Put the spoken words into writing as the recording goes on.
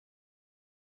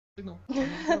signal.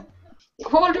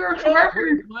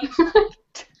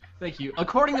 Thank you.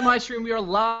 According to my stream, we are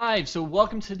live, so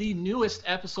welcome to the newest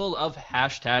episode of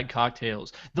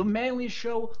 #CockTales, the manliest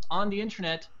show on the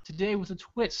internet, today with a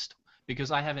twist,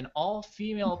 because I have an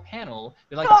all-female panel.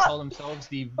 They like to call themselves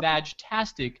the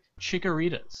Vagtastic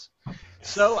Chickaritas.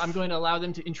 So I'm going to allow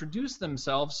them to introduce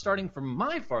themselves, starting from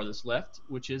my farthest left,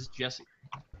 which is Jessie.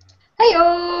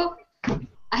 Heyo!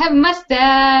 I have a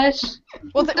mustache.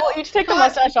 We'll each take the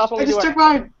mustache off when we do it. I just took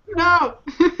mine. No.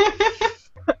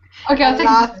 Okay, I'll take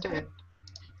lost it.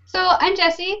 So I'm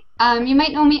Jessie. You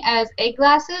might know me as Egg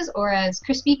Glasses, or as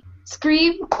Crispy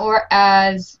Scream, or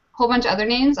as a whole bunch of other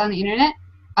names on the internet.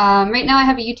 Right now I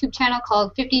have a YouTube channel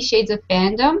called 50 Shades of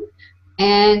Fandom,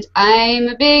 and I'm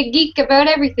a big geek about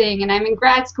everything, and I'm in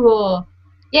grad school.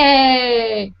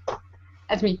 Yay!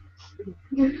 That's me.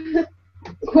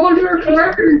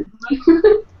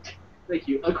 Thank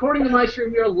you. According to my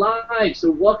stream, we are live,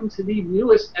 so welcome to the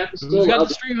newest episode. We've got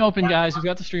the stream open, guys. We've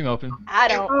got the stream open. I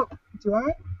don't. Oh, do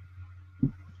I?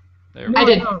 There. I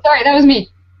did. Sorry, that was me.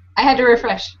 I had to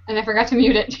refresh, and I forgot to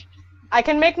mute it. I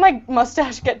can make my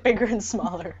mustache get bigger and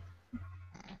smaller.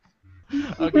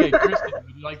 Okay, Kristen,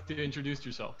 would you like to introduce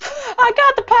yourself? I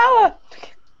got the power!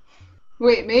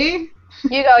 Wait, me?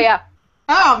 You go, yeah.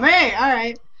 Oh, me. All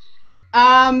right.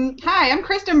 Hi, I'm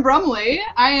Kristen Brumley.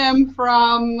 I am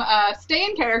from Stay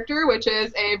in Character, which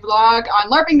is a blog on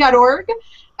LARPing.org,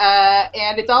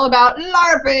 and it's all about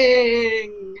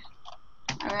LARPing.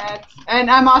 And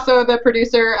I'm also the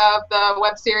producer of the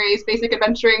web series Basic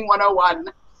Adventuring 101,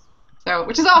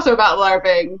 which is also about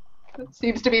LARPing. It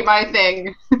seems to be my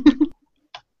thing.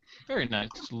 Very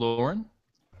nice. Lauren?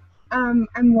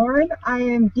 I'm Lauren. I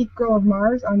am Geek Girl of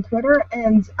Mars on Twitter,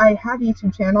 and I have a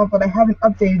YouTube channel, but I haven't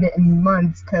updated it in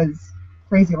months because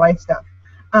crazy life stuff.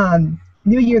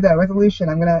 New year though, resolution.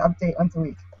 I'm gonna update once a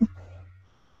week.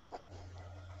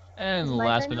 And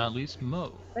last but not least,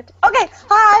 Mo. Okay,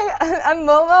 hi! I'm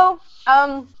Momo.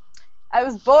 I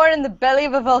was born in the belly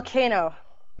of a volcano.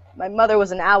 My mother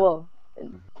was an owl,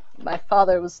 and my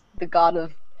father was the god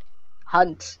of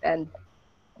hunt and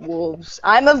wolves.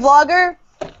 I'm a vlogger.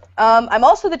 I'm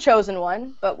also the chosen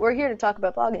one, but we're here to talk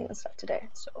about blogging and stuff today,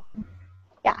 so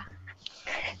yeah.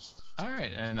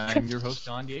 Alright, and I'm your host,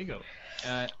 Don Diego.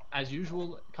 As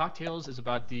usual, CockTales is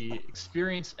about the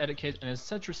experience, etiquette, and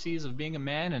eccentricities of being a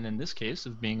man, and in this case,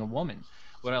 of being a woman.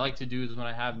 What I like to do is when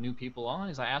I have new people on,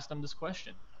 is I ask them this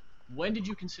question. When did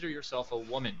you consider yourself a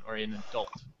woman or an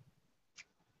adult?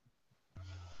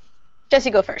 Jessie,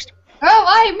 go first. Oh,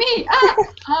 why me?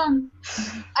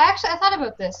 I thought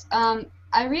about this.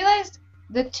 I realized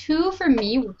the two for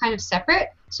me were kind of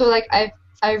separate. So like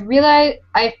I realized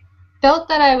I felt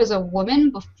that I was a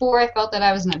woman before I felt that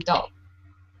I was an adult.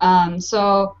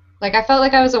 So like I felt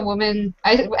like I was a woman.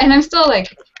 And I'm still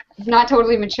like not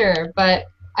totally mature, but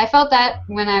I felt that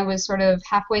when I was sort of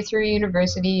halfway through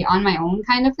university on my own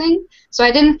kind of thing. So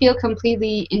I didn't feel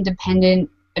completely independent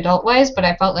adult-wise, but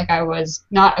I felt like I was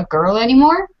not a girl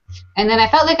anymore. And then I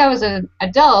felt like I was an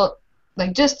adult,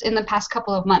 like just in the past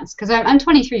couple of months, because I'm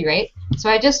 23, right? So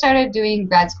I just started doing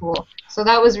grad school. So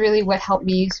that was really what helped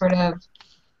me sort of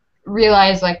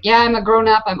realize, like, yeah, I'm a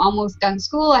grown-up, I'm almost done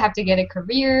school, I have to get a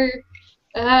career.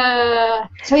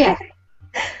 So yeah.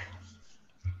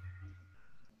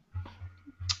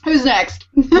 Who's next?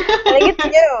 I think it's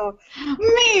you.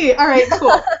 Me. All right,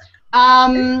 cool.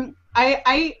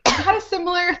 I had a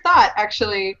similar thought,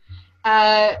 actually.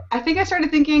 I think I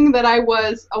started thinking that I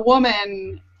was a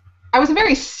woman. I was a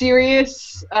very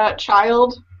serious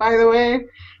child, by the way,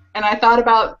 and I thought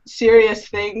about serious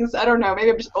things. I don't know,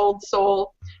 maybe I'm just old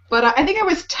soul. But I think I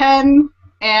was 10,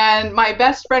 and my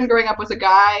best friend growing up was a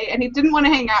guy, and he didn't want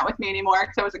to hang out with me anymore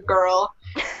because I was a girl.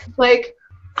 Like,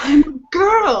 I'm a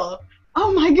girl!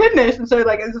 Oh my goodness! And so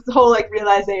like it's this whole like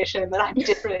realization that I'm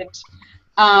different.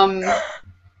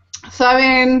 So I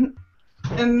mean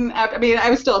I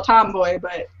was still a tomboy,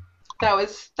 but that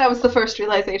was the first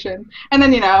realization. And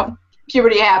then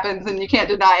puberty happens and you can't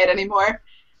deny it anymore.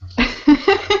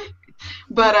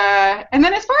 But and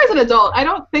then as far as an adult, I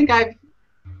don't think I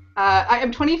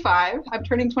am 25. I'm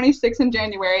turning 26 in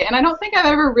January, and I don't think I've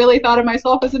ever really thought of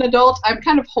myself as an adult. I'm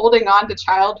kind of holding on to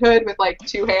childhood with like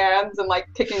two hands and like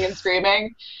kicking and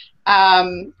screaming.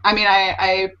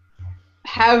 I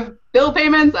have bill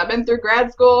payments. I've been through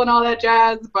grad school and all that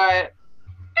jazz, but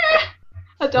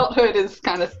adulthood is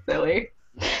kind of silly.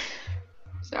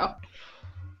 So.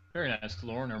 Very nice.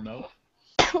 Lauren or Mo?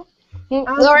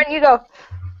 Lauren, you go.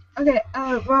 Okay.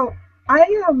 Well, I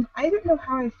didn't know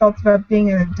how I felt about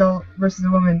being an adult versus a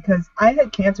woman because I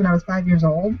had cancer when I was 5 years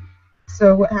old.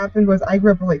 So what happened was I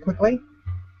grew up really quickly.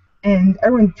 and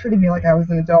everyone treated me like I was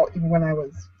an adult even when I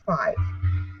was 5.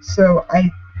 So I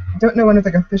don't know when it's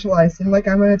like officialized seem like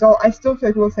I'm an adult. I still feel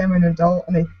like people say I'm an adult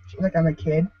and they feel like I'm a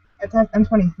kid. At times, I'm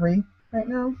 23 right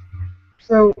now.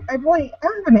 So I don't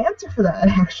have an answer for that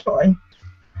actually.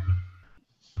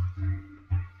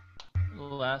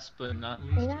 Last but not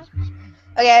least. Yeah.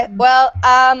 Okay, well,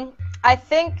 I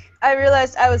think I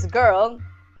realized I was a girl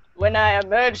when I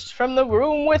emerged from the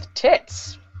room with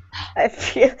tits. I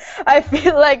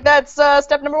feel like that's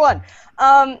step number 1.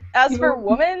 As for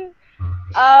woman,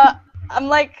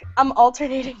 I'm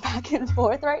alternating back and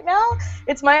forth right now.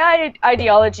 It's my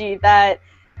ideology that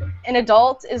an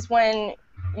adult is when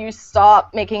you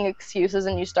stop making excuses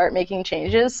and you start making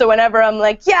changes. So whenever I'm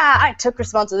like, yeah, I took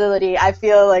responsibility, I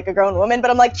feel like a grown woman,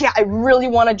 but I'm like, yeah, I really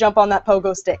want to jump on that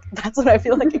pogo stick. That's when I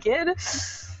feel like a kid.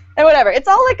 And whatever. It's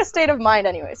all like a state of mind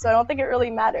anyway, so I don't think it really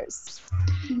matters.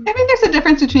 I think there's a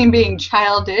difference between being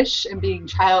childish and being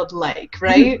childlike,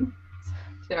 right?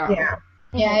 So. Yeah.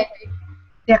 Yeah, I agree.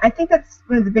 Yeah, I think that's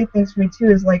one of the big things for me too.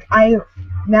 Is like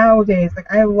nowadays, like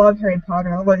I love Harry Potter.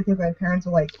 And I love all the things my parents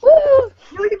are like, "Woo,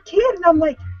 you're like a kid," and I'm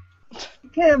like,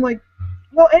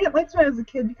 well, I didn't like when I was a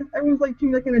kid because everyone's like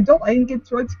treating me like an adult. I didn't get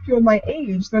to like feel my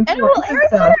age. So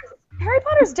Harry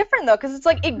Potter's different though, because it's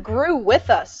like it grew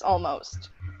with us almost.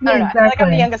 Yeah, I don't know. exactly. I feel like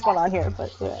I'm the youngest one on here,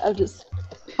 but yeah, I'm just.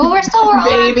 Well, we're all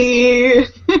Baby.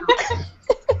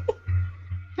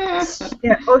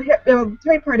 Yeah,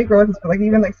 Harry Potter girls, but like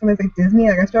even like something like Disney.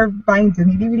 Like I started buying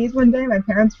Disney DVDs one day. My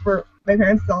parents saw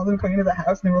them coming into the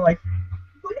house and they were like,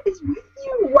 "What is with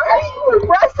you? Why are you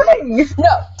regressing?"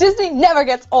 No, Disney never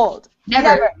gets old.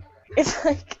 Never. It's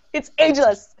like it's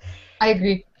ageless. I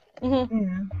agree. Mm-hmm.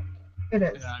 Yeah, it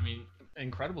is. Yeah, I mean,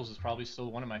 Incredibles is probably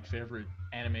still one of my favorite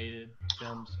animated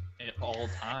films of all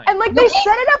time. And like they set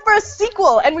it up for a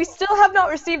sequel, and we still have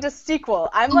not received a sequel.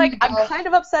 I'm kind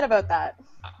of upset about that.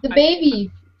 The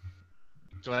baby.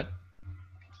 Go ahead.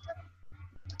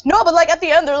 No, but like at the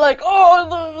end, they're like, "Oh,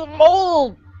 the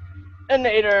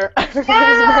mole-inator." I forget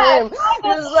his name. It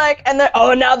was like, and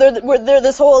now they're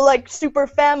this whole like super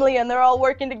family, and they're all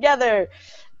working together.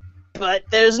 But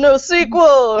there's no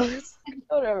sequel.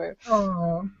 Whatever.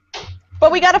 Oh.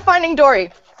 But we got a Finding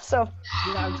Dory, so.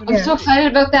 I'm so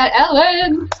excited about that,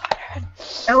 Ellen.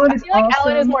 Ellen I is feel like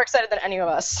awesome. Ellen is more excited than any of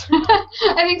us.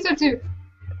 I think so too.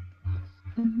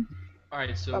 All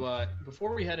right, so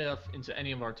before we head off into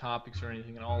any of our topics or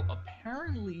anything at all,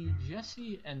 apparently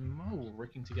Jessie and Mo are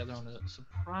working together on a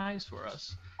surprise for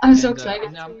us. I'm so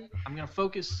excited. Now, I'm going to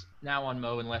focus now on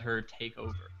Mo and let her take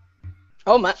over.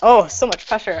 Oh, so much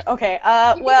pressure. Okay,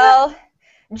 well,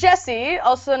 Jessie,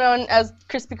 also known as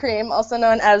Krispy Kreme, also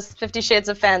known as 50 Shades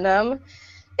of Fandom,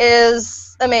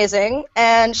 is amazing,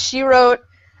 and she wrote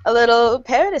a little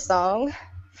parody song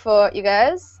for you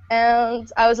guys, and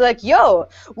I was like, yo,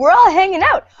 we're all hanging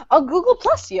out on Google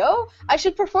Plus, yo. I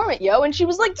should perform it, yo. And she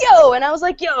was like, yo, and I was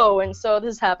like, yo, and so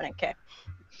this is happening, okay.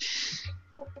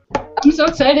 I'm so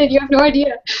excited, you have no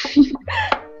idea.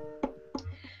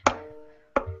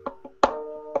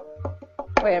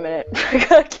 Wait a minute, I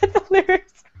gotta get the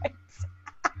lyrics right.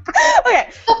 Okay.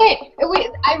 Okay,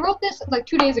 wait, I wrote this like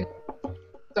 2 days ago.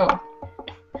 So.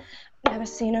 Never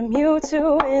seen a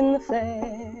Mewtwo in the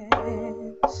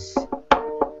flesh.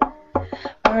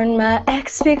 Earned my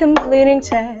XP completing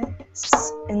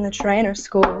tests in the trainer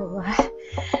school.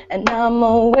 And I'm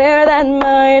aware that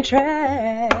my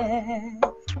traps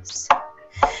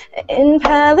in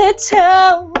pallet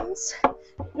towns,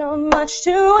 not much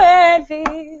to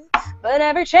envy. But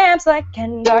every champ's like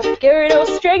Gengar,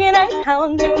 Gyarados, Dragonite,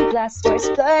 Houndoom, Blastoise,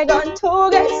 Flygon,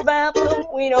 Togex, Vileplume,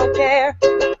 we don't care.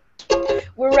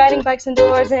 We're riding bikes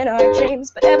indoors in our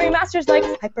dreams, but every master's like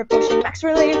Hyper Potion, Max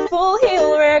Relief, Full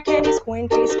Heal, Rare Candies, Coin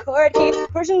Piece, Card Key,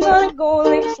 versions on a gold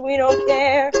leash, we don't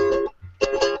care.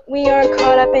 We aren't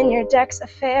caught up in your deck's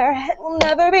affair, and we'll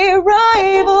never be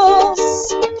rivals.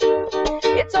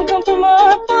 It don't come from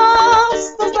our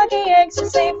balls, those lucky eggs are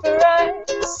safe for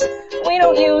us. We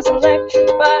don't use electric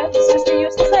buzz, just a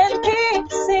useless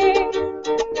NPC.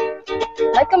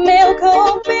 Like a male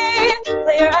cold bean,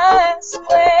 play your ass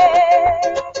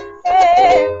away.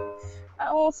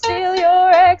 I won't steal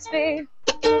your XP.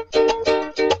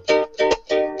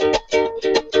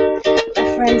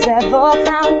 My friends have all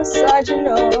found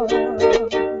misogyno.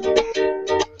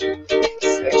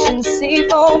 Search and see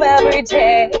foam every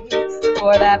day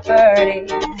for that birdie.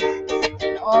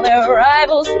 And all their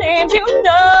rivals named you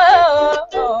know.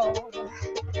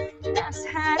 That's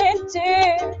had it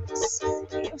dicks.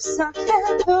 You suck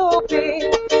and poopy.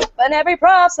 But every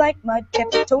prof's like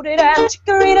Mudkip, Totodile,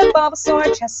 Chikorita,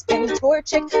 Bulbasaur, Chespin,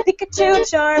 Torchic, Pikachu,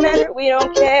 Charmander, we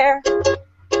don't care.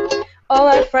 All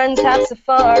our friends have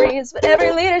safaris, but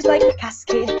every leader's like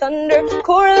Cascade Thunder,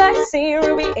 Coraline, C,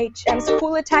 Ruby, HM's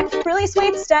Cool Attack, really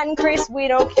sweet stat increase, we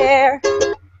don't care.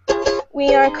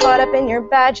 We aren't caught up in your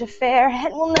badge affair,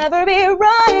 and we'll never be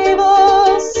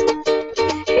rivals.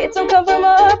 It don't come from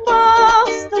above,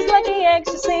 those lucky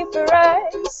eggs just ain't for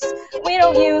us. We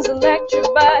don't use electric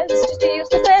buzz, just a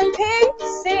useless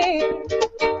NPC.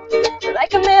 We're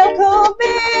like a male cold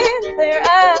bean, there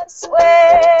I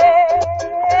swear.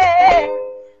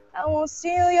 I won't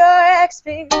steal your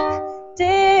XP,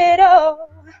 ditto.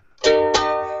 Ditto,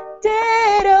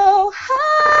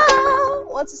 oh,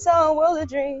 once I saw a world of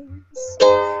dreams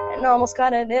and almost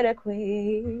got a knitter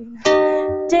queen.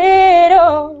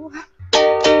 Ditto,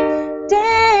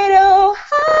 ditto,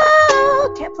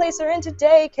 oh, can't place her into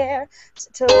daycare.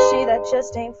 So she that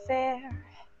just ain't fair.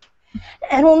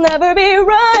 And we'll never be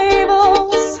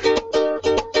rivals.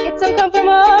 It don't come from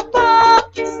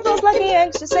above. Those lucky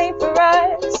eggs just ain't for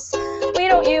us. We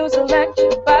don't use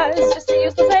electric buzz, just a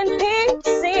useless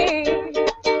NPC.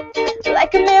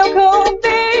 Like a male cold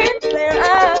bean, there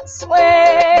I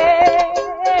swear.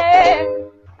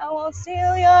 I won't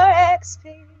steal your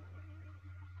XP.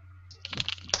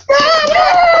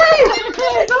 Yay!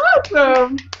 That's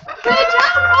awesome. Good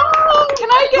job. Can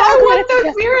I want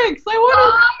those lyrics? I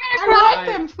want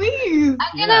them, please.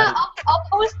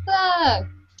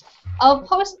 I'll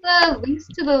post the links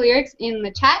to the lyrics in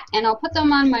the chat, and I'll put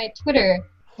them on my Twitter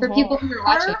for people who are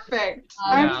watching. Perfect.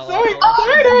 I'm so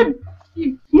excited.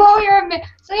 Mo, you're amazing.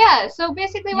 So yeah, so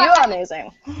basically You are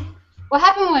amazing. what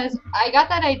happened was I got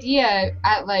that idea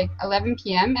at like 11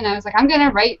 p.m. and I was like, I'm gonna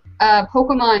write a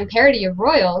Pokemon parody of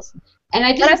Royals, and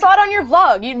I did. And I saw it on your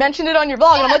vlog. You mentioned it on your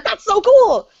vlog, and I'm like, that's so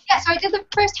cool. Yeah, so I did the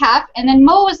first half, and then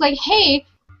Mo was like, hey,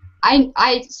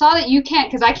 I saw that you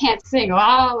can't, because I can't sing.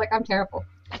 Oh, like I'm terrible.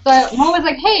 So Mo was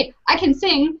like, hey, I can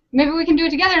sing. Maybe we can do it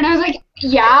together. And I was like,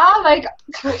 yeah, like,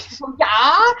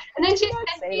 yeah. And then she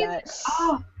said, me,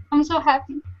 oh, I'm so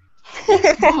happy.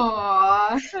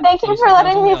 Aww. Thank you for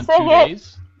letting me sing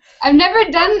it. I've never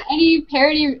done any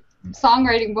parody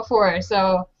songwriting before,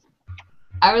 so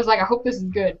I was like, I hope this is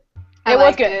good. It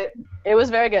was good. It was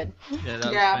very good. Yeah, that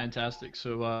was fantastic.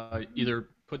 So either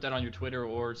put that on your Twitter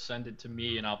or send it to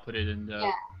me, and I'll put it in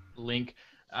the link.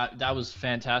 That was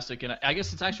fantastic, and I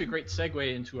guess it's actually a great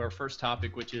segue into our first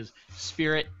topic, which is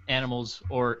spirit animals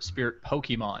or spirit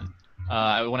Pokemon.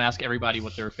 I want to ask everybody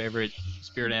what their favorite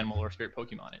spirit animal or spirit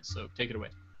Pokemon is, so take it away.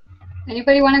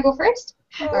 Anybody want to go first?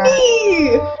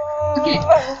 Me!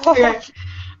 Okay.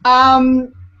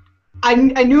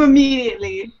 I knew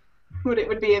immediately what it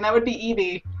would be, and that would be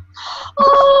Eevee.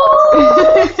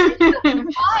 Oh!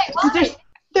 Why?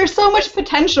 There's so much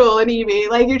potential in Eevee.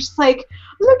 Like, you're just like,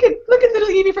 look at little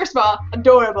Eevee, first of all,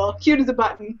 adorable, cute as a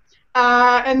button.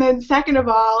 And then second of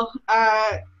all,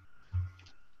 I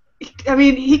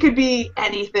mean, he could be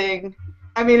anything.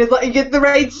 I mean, it's like you get the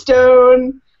right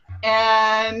stone,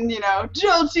 and, you know,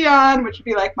 Jolteon, which would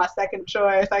be like my second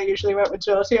choice. I usually went with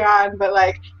Jolteon, but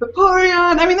like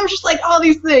Vaporeon. I mean, there's just like all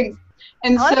these things.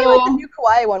 And I so, like the new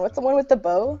kawaii one. What's the one with the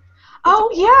bow?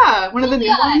 Oh yeah, one of the new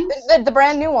ones. The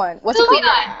brand new one. What's it called?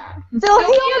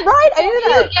 Sylveon, right? I knew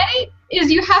that. You get it?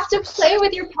 Is you have to play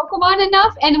with your Pokemon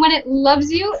enough, and when it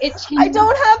loves you, it changes. I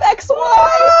don't have XY.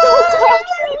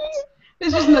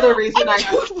 It's just another reason I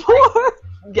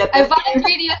get this. I bought a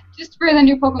 3DS just for the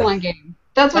new Pokemon game.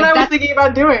 That's what I was thinking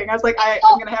about doing. I was like,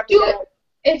 I'm gonna have to do it.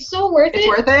 It's so worth it. It's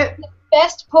worth it. It's the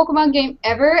best Pokemon game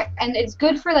ever, and it's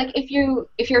good for like if you're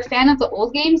a fan of the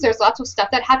old games. There's lots of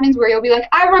stuff that happens where you'll be like,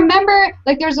 I remember,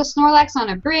 like there's a Snorlax on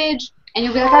a bridge, and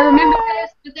you'll be like, I remember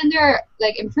this. But then there are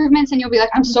like improvements, and you'll be like,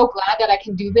 I'm so glad that I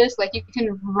can do this. Like you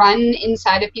can run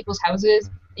inside of people's houses,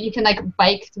 and you can like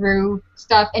bike through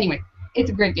stuff. Anyway,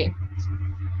 it's a great game.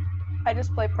 I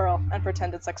just play Pearl and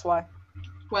pretend it's XY.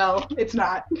 Well, it's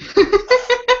not.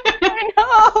 I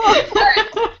know.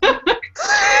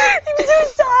 I'm so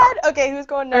sad. Okay, who's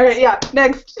going next? All right, yeah,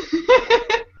 next.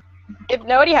 If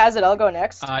nobody has it, I'll go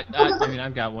next. I mean,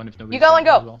 I've got one. If nobody. You got one,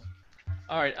 go. Well.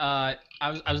 All right.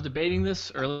 I was debating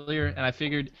this earlier, and I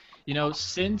figured, you know,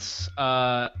 since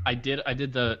I did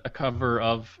a cover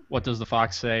of What Does the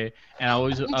Fox Say, and I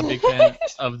was a big fan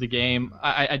of the game.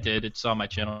 I did. It's on my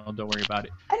channel. Don't worry about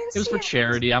it. It was for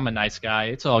charity. I'm a nice guy.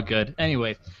 It's all good.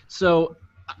 Anyway, so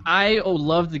I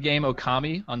loved the game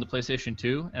Okami on the PlayStation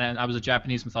 2, and I was a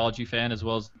Japanese mythology fan as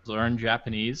well as learned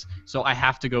Japanese. So I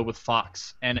have to go with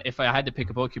Fox. And if I had to pick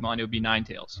a Pokemon, it would be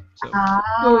Ninetales. So.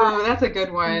 Ooh, that's a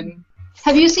good one.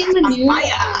 Have you seen the new?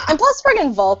 And plus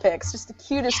friggin' Vulpix, just the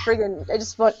cutest friggin'. I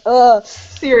just want,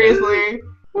 Seriously.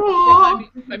 Aw.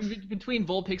 I mean, between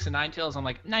Vulpix and Ninetales, I'm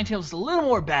like, Ninetales is a little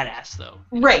more badass, though.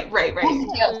 Right.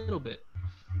 A little bit.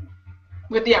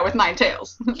 With nine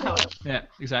tails. Yeah,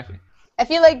 exactly. I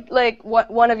feel like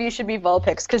one of you should be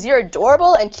Vulpix, because you're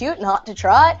adorable and cute, not to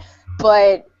try,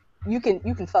 but you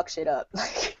can fuck shit up.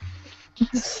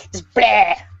 Just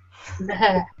bleh.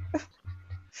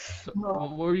 So,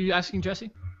 what were you asking,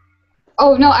 Jessie?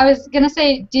 Oh no, I was gonna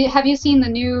say, have you seen the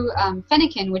new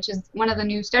Fennekin, which is one of the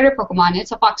new starter Pokemon?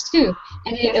 It's a fox too,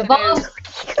 and it evolves.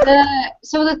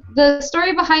 The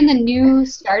story behind the new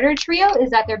starter trio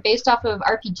is that they're based off of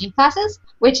RPG classes.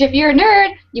 Which, if you're a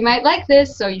nerd, you might like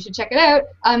this, so you should check it out.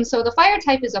 So the fire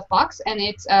type is a fox, and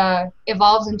it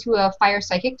evolves into a fire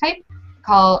psychic type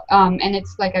called, and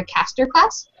it's like a caster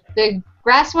class. The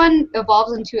grass one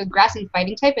evolves into a grass and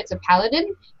fighting type. It's a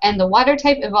paladin, and the water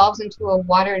type evolves into a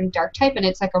water and dark type, and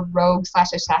it's like a rogue /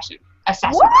 assassin.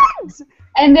 What?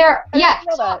 And they're I didn't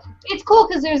know that. it's cool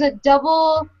because there's a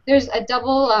double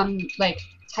like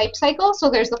type cycle. So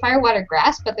there's the fire, water,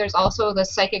 grass, but there's also the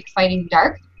psychic, fighting,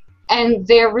 dark, and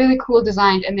they're really cool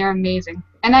designed and they're amazing.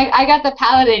 And I got the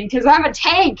paladin because I'm a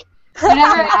tank.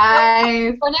 Whenever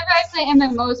I play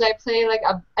MMOs, I play like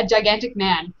a gigantic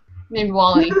man named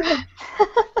Wally.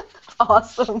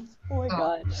 Awesome. Oh my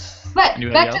god. But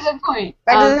Anybody back else? to the point.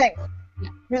 Back to the thing. Yeah.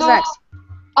 Who's So, next?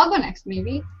 I'll go next,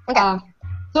 maybe. Okay.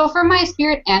 So for my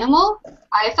spirit animal,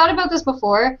 I thought about this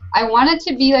before. I wanted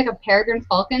to be like a peregrine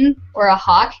falcon or a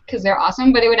hawk because they're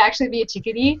awesome, but it would actually be a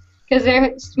chickadee because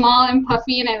they're small and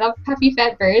puffy, and I love puffy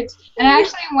fat birds. And I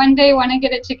actually one day want to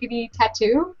get a chickadee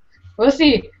tattoo. We'll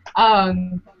see.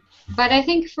 But I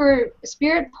think for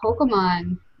spirit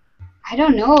Pokemon, I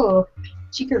don't know.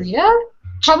 Chikorita?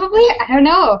 Probably? I don't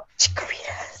know.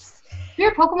 Chikoritas.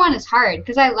 Spirit Pokemon is hard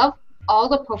because I love all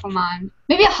the Pokemon.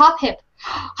 Maybe a Hoppip.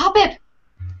 Hoppip!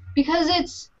 Because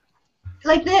it's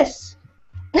like this.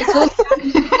 It goes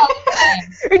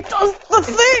It does the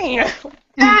thing!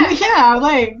 Yeah,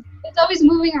 like. it's always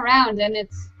moving around, and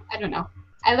it's, I don't know.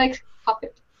 I like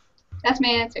Hoppip. That's my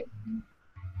answer.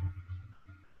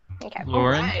 Okay.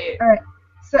 Lauren? Right.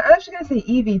 So I was just gonna say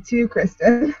Eevee too,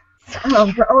 Kristen.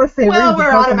 But I always say Well,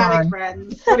 we're Pokemon. automatic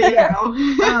friends. What do you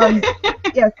know?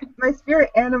 Yes, my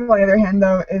spirit animal, on the other hand,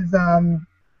 though, is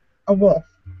a wolf.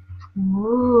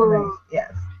 Ooh.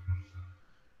 Yes.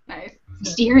 Nice.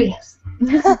 Mysterious.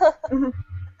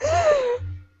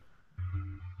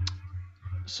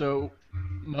 So,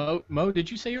 Mo, did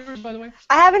you say yours, by the way?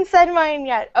 I haven't said mine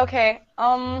yet. Okay.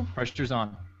 Pressure's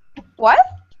on. What?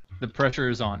 The pressure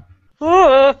is on.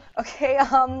 Okay.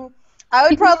 I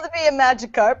would probably be a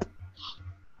Magikarp.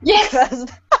 Yes! Because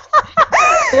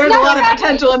There's a lot of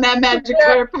potential in that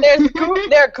Magikarp.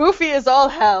 they're goofy as all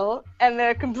hell, and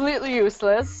they're completely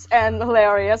useless, and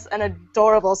hilarious, and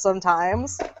adorable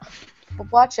sometimes.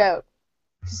 But watch out.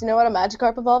 Because you know what a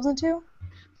Magikarp evolves into?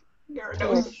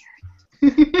 Gyarados.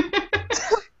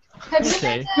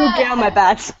 Okay. Go get on my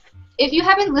bats. If you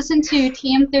haven't listened to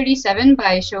TM37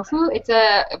 by Shofu, it's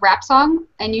a rap song,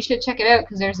 and you should check it out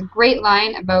because there's a great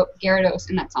line about Gyarados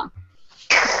in that song.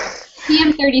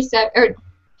 TM37, or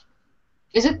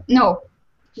is it? No,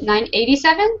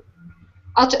 987.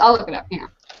 I'll look it up. Hang on.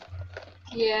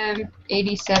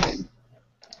 TM87.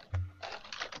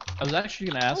 I was actually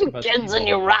going to ask about Kids and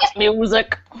your rap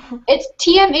music. It's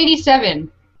TM87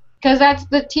 because that's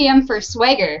the TM for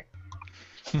swagger,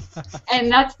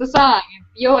 and that's the song.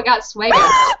 Yo, I got swagger.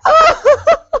 I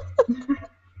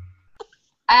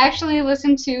actually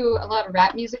listen to a lot of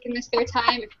rap music in my spare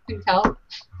time, if you can tell.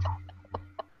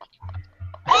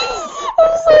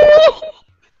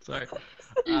 Sorry.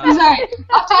 I'm sorry,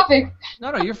 off topic.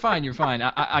 No, you're fine. You're fine.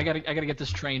 I gotta get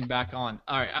this train back on.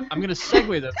 All right, I'm gonna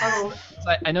segue this.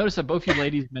 I noticed that both you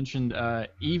ladies mentioned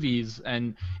Eevees,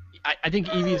 and I think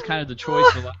Eevee is kind of the choice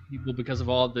for a lot of people because of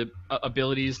all the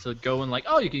abilities to go and like,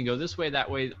 oh, you can go this way, that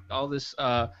way, all those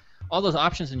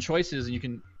options and choices, and you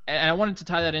can. And I wanted to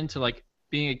tie that into like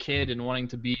being a kid and wanting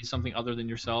to be something other than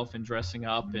yourself and dressing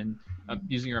up and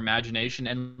using your imagination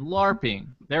and LARPing.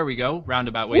 There we go,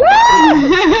 roundabout way.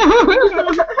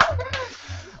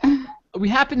 We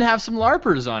happen to have some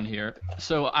LARPers on here,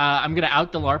 so I'm going to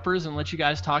out the LARPers and let you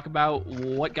guys talk about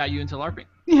what got you into LARPing.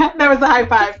 Yeah, that was the high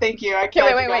five. Thank you.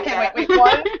 Okay, wait.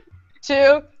 1,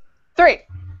 2, 3.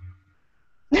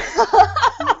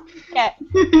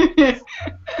 Okay.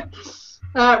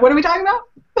 What are we talking about?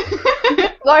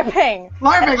 LARPing.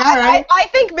 LARPing, all right. I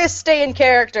think Miss Stay in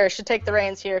Character should take the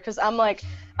reins here, because I'm a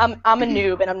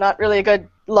noob and I'm not really a good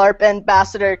LARP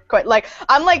ambassador. Quite like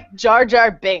I'm like Jar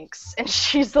Jar Binks, and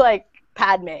she's like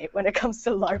Padme when it comes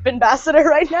to LARP ambassador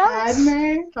right now.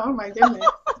 Padme? Oh my goodness.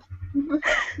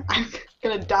 I'm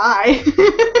gonna die.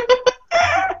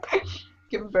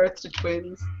 Give birth to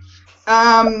twins.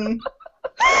 Don't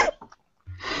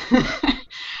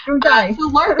die. So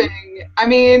LARPing, I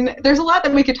mean, there's a lot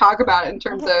that we could talk about in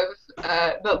terms of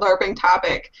the LARPing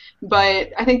topic, but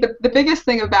I think the biggest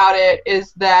thing about it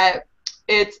is that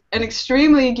it's an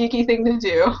extremely geeky thing to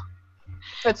do,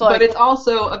 but it's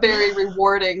also a very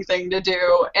rewarding thing to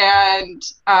do, and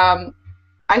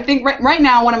I think right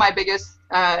now one of my biggest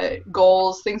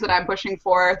goals, things that I'm pushing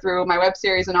for through my web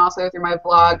series and also through my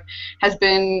blog, has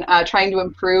been trying to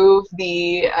improve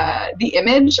the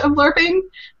image of LARPing,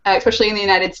 especially in the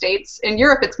United States. In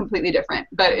Europe, it's completely different,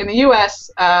 but in the U.S.,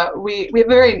 we have a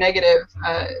very negative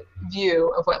view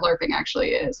of what LARPing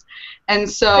actually is, and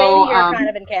so you're kind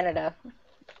of in Canada.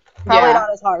 Probably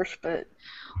not as harsh, but.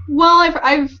 Well,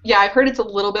 I've heard it's a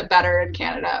little bit better in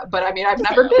Canada, but I mean I've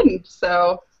never been,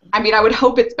 so I mean I would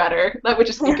hope it's better. That would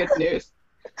just be good news.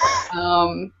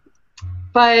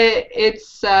 But it's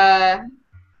so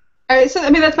I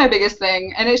mean that's my biggest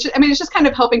thing, and it's just kind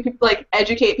of helping people, like,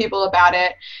 educate people about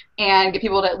it and get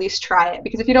people to at least try it,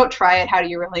 because if you don't try it, how do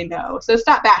you really know? So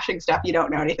stop bashing stuff you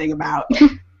don't know anything about.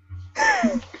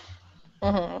 So.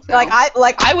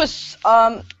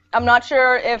 I'm not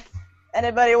sure if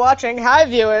anybody watching, hi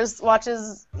viewers,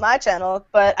 watches my channel,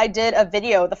 but I did a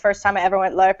video the first time I ever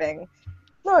went LARPing.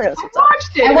 No one knows what's up.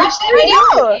 I watched it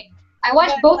today. I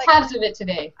watched both halves of it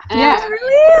today. Yeah.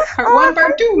 Really? Part 1,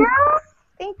 Part 2.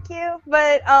 Thank you.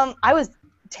 But I was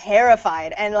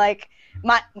terrified, and like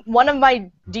one of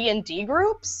my D&D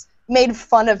groups made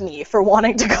fun of me for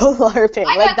wanting to go LARPing.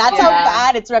 Like that's how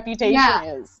bad its reputation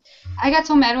is. I got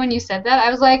so mad when you said that. I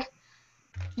was like,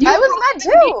 I was mad too.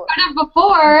 Made fun of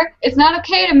before. It's not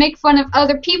okay to make fun of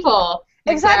other people.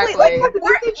 Exactly. Like the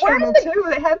Disney Channel too.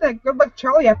 They had that Good Luck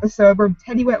Charlie episode where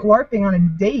Teddy went LARPing on a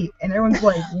date, and everyone's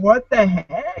like, "What the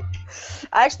heck?"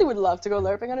 I actually would love to go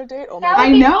LARPing on a date. Oh my God. god! I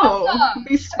know. Awesome.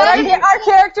 But our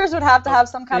characters would have to have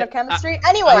some kind of chemistry.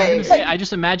 Anyway, I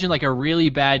just imagine like a really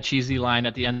bad cheesy line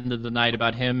at the end of the night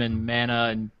about him and Mana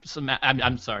and some.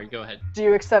 I'm sorry. Go ahead. Do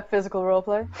you accept physical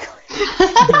roleplay?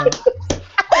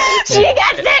 She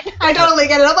gets it. I totally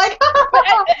get it. I'm like. But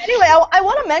anyway, I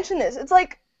want to mention this. It's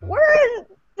like we're in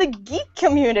the geek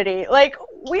community. Like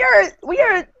we are.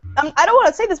 I don't want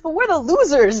to say this, but we're the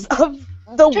losers of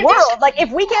the world. Like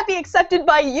if we can't be accepted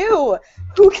by you,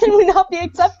 who can we not be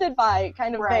accepted by?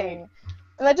 Kind of thing.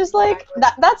 And I just like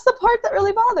that's the part that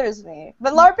really bothers me.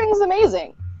 But LARPing is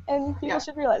amazing, and people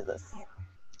should realize this.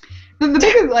 The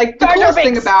big, like, the coolest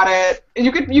thing about it,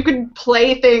 you could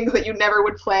play things that you never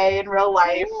would play in real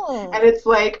life, and it's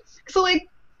like, so like,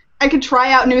 I could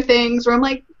try out new things where I'm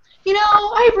like, you know,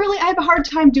 I have a hard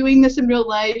time doing this in real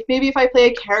life. Maybe if I play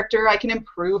a character, I can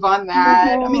improve on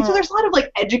that. I mean, so there's a lot of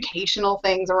like educational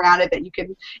things around it that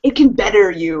it can better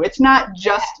you. It's not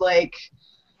just like.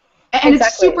 And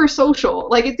it's super social.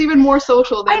 Like, it's even more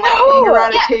social than like, being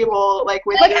around a table, like,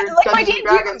 with your Dungeons &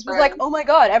 Dragons friends. Like, oh my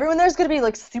god, everyone there's gonna be,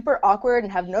 like, super awkward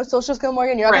and have no social skill,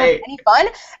 Morgan. You're not gonna have any fun.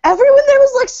 Everyone there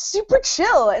was, like, super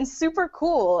chill and super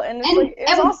cool. And it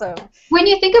was awesome. When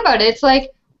you think about it, it's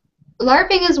like,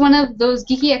 LARPing is one of those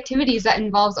geeky activities that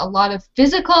involves a lot of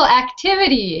physical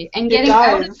activity and getting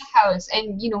out of the house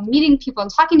and, you know, meeting people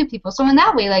and talking to people. So in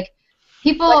that way, like,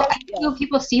 people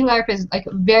see LARP as like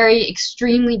very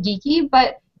extremely geeky,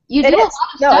 but you do a lot of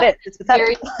stuff. It is. It's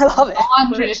pathetic. I love it.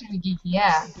 Non-traditionally geeky,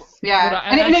 yeah.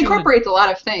 And it incorporates a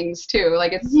lot of things too.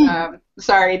 Like it's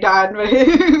sorry, Don, but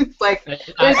it's like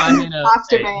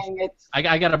costuming.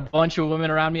 I got a bunch of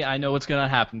women around me. I know what's gonna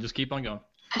happen. Just keep on going.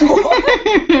 I'm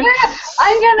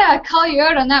gonna call you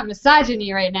out on that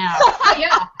misogyny right now.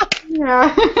 Yeah.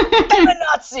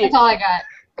 Nazi. That's all I got.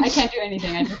 I can't do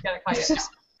anything. I just gotta call you out.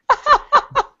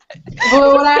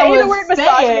 Well, what I was the word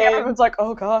misogyny, everyone's like,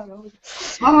 oh god.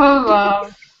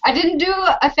 I didn't do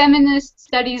a feminist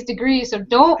studies degree, so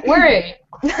don't worry.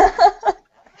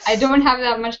 I don't have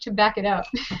that much to back it up.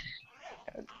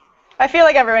 I feel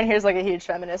like everyone here's like a huge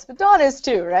feminist, but Dawn is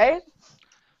too, right?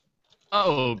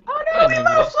 Oh no, we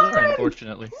lost her,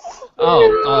 unfortunately.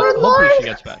 Hopefully she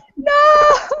gets back. No!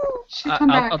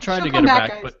 I'll try to get her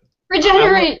back, but...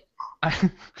 Regenerate!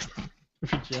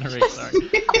 Regenerate, sorry.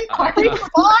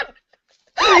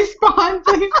 Respawn,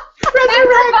 please.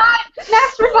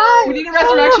 Max revive! We need a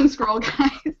resurrection scroll,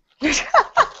 guys.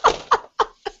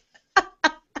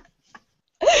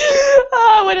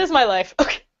 What is my life?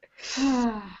 Okay.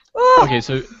 Okay,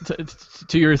 so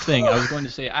to your thing, I was going to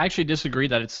say I actually disagree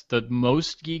that it's the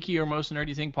most geeky or most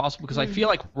nerdy thing possible, because I feel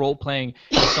like role-playing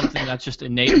is something that's just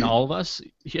innate in all of us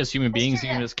as human beings.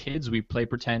 Even as kids, we play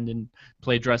pretend and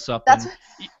play dress up.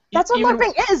 That's what even-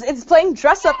 LARPing is. It's playing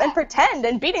dress up and pretend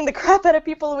and beating the crap out of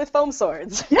people with foam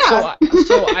swords. Yeah.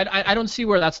 So I don't see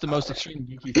where that's the most extreme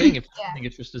geeky thing. If I think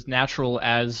it's just as natural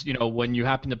as, you know, when you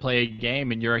happen to play a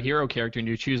game and you're a hero character and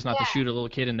you choose not to shoot a little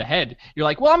kid in the head, you're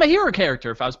like, well, I'm a hero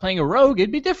character. If I was playing a rogue,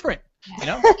 it'd be different. You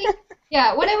know?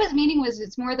 Yeah, what I was meaning was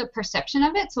it's more the perception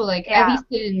of it. So like at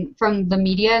least from the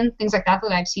media and things like that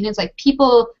I've seen, it's like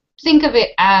people think of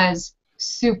it as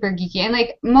super geeky. And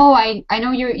like Mo, I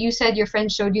know you said your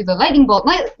friend showed you the lightning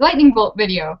bolt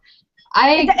video.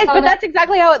 But that's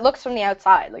exactly how it looks from the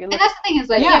outside. Like, and that's the thing is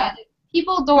like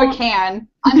people Or don't can.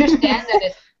 understand that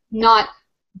it's not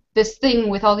this thing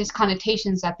with all these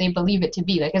connotations that they believe it to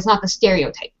be. Like it's not the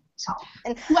stereotype. So.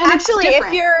 And Well, and actually, it's if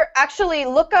different. you're actually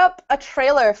look up a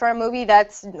trailer for a movie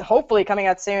that's hopefully coming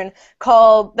out soon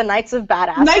called The Knights of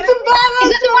Badass. Knights of Badass! Is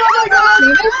this the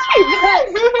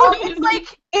one It's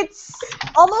like it's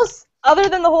almost other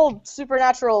than the whole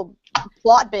supernatural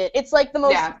plot bit. It's like the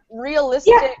most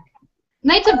realistic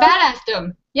Knights of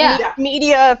Badassdom. Yeah.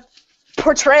 media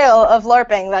portrayal of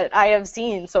LARPing that I have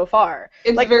seen so far.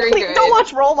 It's like, very please good. don't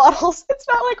watch role models. It's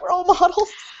not like role models.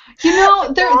 You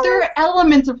know, there are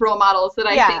elements of role models that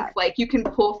I think like you can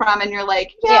pull from, and you're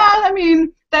like, I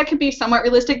mean, that could be somewhat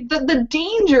realistic. The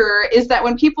danger is that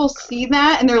when people see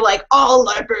that and they're like, all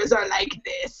LARPers are like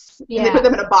this, and they put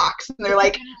them in a box, and they're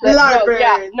like,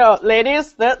 LARPers. No,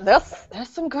 ladies, there's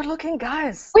some good-looking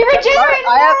guys. We regenerated.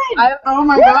 Oh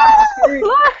my god.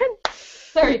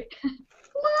 Sorry.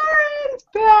 Lauren's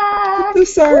back. I'm so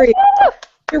sorry.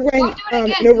 Here went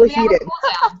and overheated.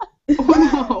 Oh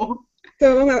no.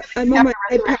 So I'm on my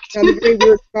iPad on a very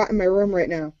weird spot in my room right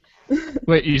now.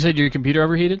 Wait, you said your computer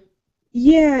overheated?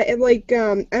 Yeah, it like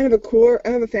I have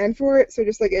a fan for it, so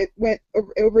just like it went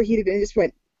overheated and it just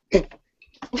went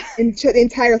and shut the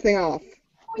entire thing off.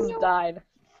 Just died.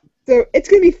 So it's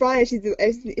gonna be fine.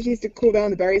 It needs to cool down,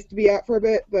 the batteries to be out for a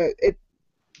bit, but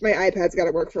my iPad's got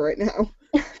to work for right now.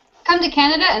 Come to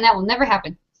Canada and that will never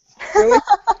happen. Really?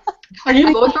 Are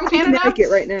you both from Canada?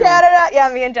 Connecticut right now. Canada, yeah,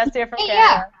 me and Jesse are from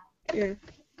Canada. Yeah.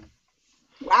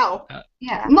 Wow.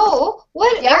 Yeah. Mo,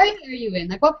 what area are you in?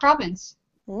 Like what province?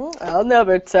 I'll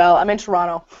never tell. I'm in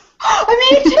Toronto.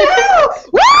 Me too!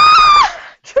 Woo!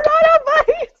 Toronto,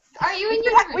 buddies! Are you in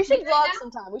We should university vlog right now?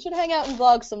 sometime. We should hang out and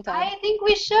vlog sometime. I think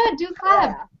we should do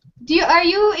collab. Are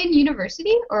you in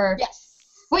university or? Yes.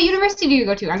 What university do you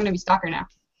go to? I'm gonna be stalker now.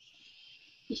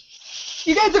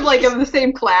 You guys have like in the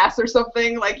same class or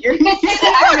something. Like you're.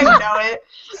 I don't even know it.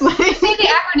 Like, Say the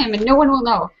acronym and no one will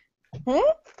know.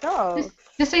 No.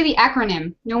 Just say the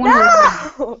acronym. No one will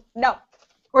know. No.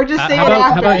 or just say How it about,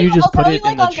 after. how about you I'll just put tell it you,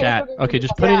 in like, the on chat? Facebook. Okay,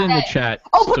 just put it in the Yeah. chat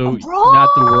Oh, but so bro! not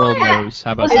the world knows.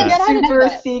 How about Listen, that? how to do Super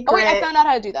that. secret. Oh wait, I found out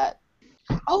how to do that.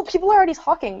 Oh, people are already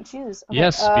talking. Jeez. Okay,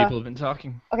 Yes, people have been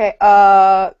talking. Okay.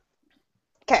 Okay.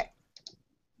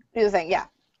 Do the thing. Yeah.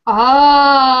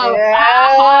 Oh.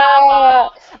 Yeah.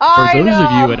 For those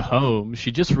of you at home,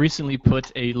 she just recently put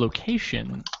a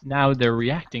location. Now they're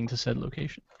reacting to said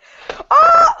location.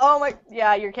 Oh my.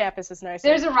 Yeah, your campus is nicer.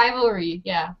 There's a rivalry,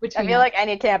 I between feel like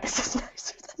any campus is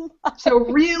nicer than mine. So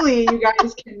really, you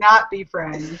guys cannot be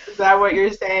friends. Is that what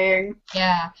you're saying?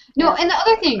 Yeah. No, and the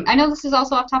other thing, I know this is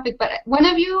also off topic, but one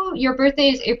of you, your birthday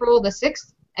is April the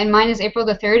 6th, and mine is April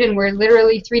the 3rd, and we're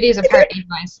literally 3 days apart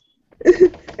age-wise.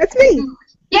 That's me.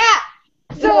 Yeah!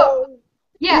 So,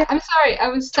 yeah, I'm sorry, I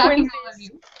was stalking all of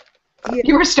you.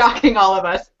 You were stalking all of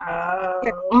us. Oh.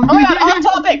 Oh my god, on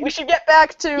topic! We should get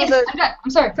back to Yes, the I'm done. I'm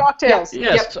sorry. cocktails.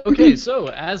 Yes. Okay. So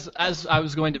as I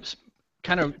was going to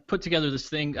kind of put together this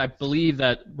thing, I believe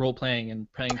that role playing and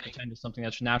playing pretend is something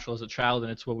that's natural as a child,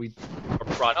 and it's what we are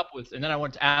brought up with. And then I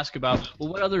wanted to ask about, well,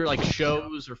 what other like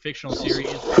shows or fictional series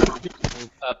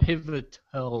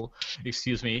pivotal,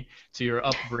 to your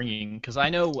upbringing? Because I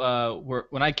know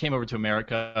when I came over to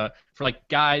America, for like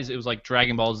guys it was like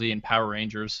Dragon Ball Z and Power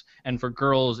Rangers, and for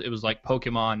girls it was like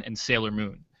Pokemon and Sailor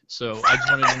Moon. So I just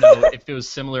wanted to know if it was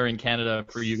similar in Canada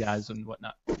for you guys and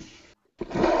whatnot.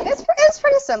 It's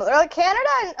pretty similar. Like Canada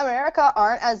and America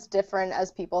aren't as different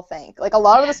as people think. Like a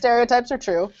lot of the stereotypes are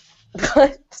true.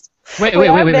 Wait. We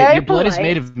are very Your blood is polite.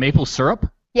 made of maple syrup?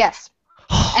 Yes.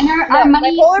 And our My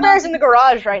money... polar bear's in the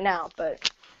garage right now,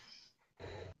 but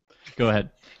Go ahead.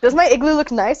 does my igloo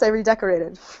look nice? I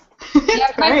redecorated.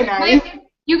 It's very nice.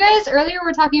 You guys earlier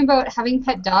were talking about having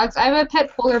pet dogs. I have a pet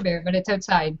polar bear, but it's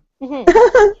outside. Mhm.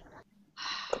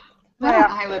 Why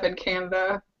don't I live in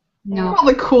Canada? No. All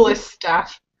the coolest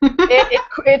stuff.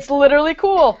 It's literally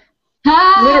cool.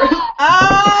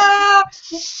 Ah!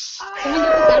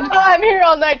 I'm here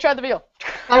all night. Try the veal.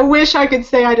 I wish I could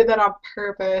say I did that on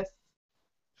purpose.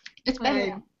 It's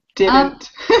better. I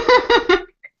didn't.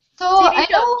 So TV I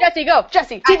shows. know. Jesse, go.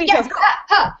 Jesse, TV shows. Go.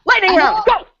 Lightning round.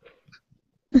 Go.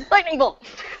 Lightning bolt.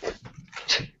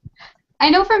 I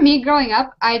know for me growing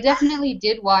up, I definitely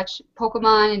did watch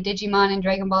Pokemon and Digimon and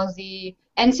Dragon Ball Z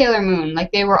and Sailor Moon.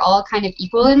 Like, they were all kind of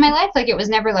equal in my life. Like, it was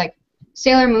never, like,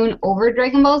 Sailor Moon over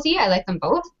Dragon Ball Z. I liked them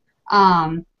both.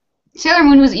 Sailor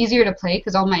Moon was easier to play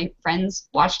because all my friends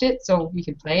watched it, so we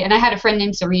could play. And I had a friend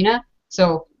named Serena,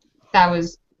 so that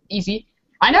was easy.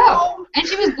 I know! And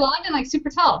she was blonde and, like, super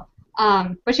tall.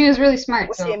 But she was really smart.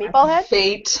 Was so she a meatball head?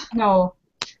 Fate. No.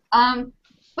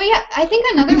 But yeah, I think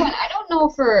another one, I don't know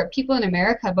for people in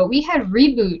America, but we had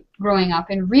Reboot growing up,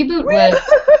 and Reboot was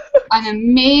an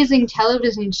amazing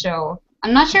television show.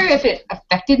 I'm not sure if it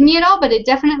affected me at all, but it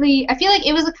definitely, I feel like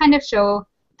it was the kind of show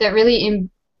that really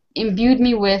imbued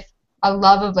me with a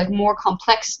love of, like, more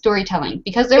complex storytelling,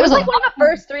 because there was like a one lot of the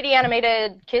first 3D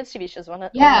animated kids TV shows, wasn't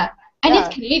it? Yeah. And Yeah.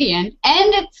 it's Canadian,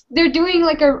 and they're doing,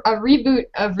 like, a reboot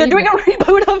of Reboot. They're doing a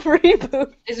reboot of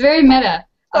Reboot. It's very meta.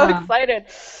 So excited.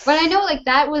 But I know, like,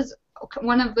 that was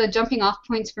one of the jumping off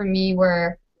points for me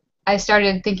where I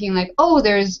started thinking, like, oh,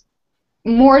 there's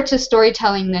more to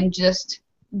storytelling than just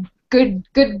good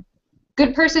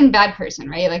person, bad person,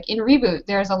 right? Like, in Reboot,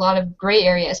 there's a lot of gray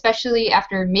area, especially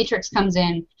after Matrix comes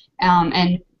in,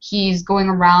 and he's going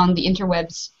around the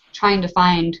interwebs trying to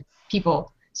find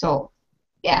people. So,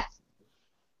 yeah.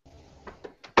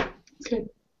 Good.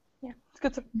 Yeah, it's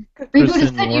good stuff. Good. Reboot is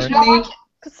Kristen, good. You should Lauren? all watch it.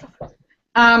 Good stuff.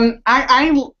 I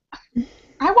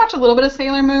watched a little bit of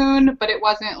Sailor Moon, but it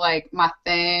wasn't like my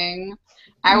thing.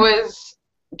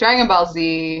 Dragon Ball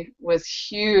Z was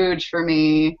huge for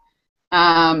me.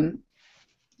 But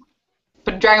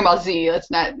Dragon Ball Z,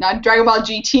 let's not Dragon Ball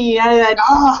GT, none of that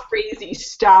crazy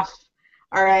stuff.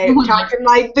 All right, we're talking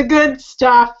like the good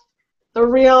stuff, the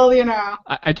real, you know.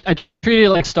 I treat it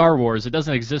like Star Wars. It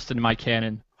doesn't exist in my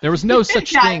canon. There was no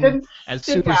such Yeah, thing as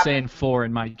didn't Super happen. Saiyan 4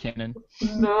 in my canon.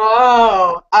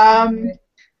 No.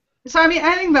 So I mean,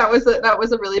 I think that was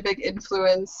a really big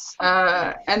influence.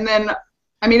 And then,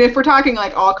 I mean, if we're talking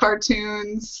like all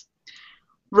cartoons,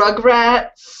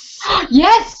 Rugrats.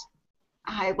 Yes!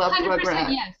 I love 100% Rugrats.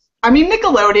 yes. I mean,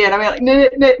 Nickelodeon. I mean,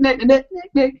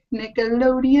 like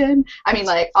Nickelodeon. I mean,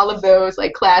 like all of those,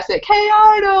 like classic. Hey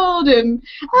Arnold and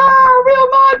Real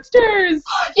Monsters.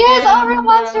 Yes, all And, real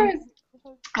monsters!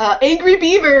 Angry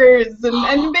Beavers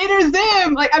and Invader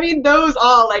Zim. Like, I mean, those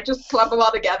all, like, just clump them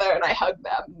all together and I hug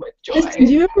them with joy. Do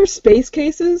you remember Space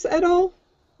Cases at all?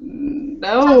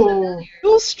 No.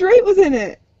 Bill Straight was in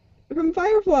it from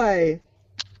Firefly.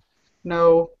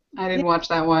 No, I didn't watch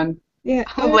that one. Yeah.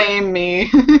 Blame me.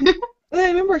 I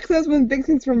remember because that was one of the big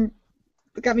things that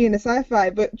got me into sci-fi.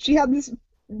 But she had this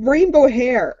rainbow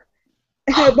hair,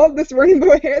 and I love this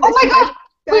rainbow hair. Oh my god!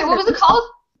 Wait, what was it called?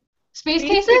 Space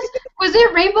Cases? Was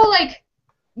it rainbow, like...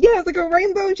 Yeah, it's like a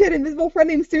rainbow, and she had an invisible friend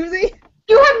named Susie.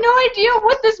 You have no idea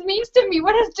what this means to me.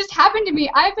 What has just happened to me?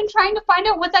 I've been trying to find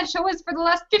out what that show is for the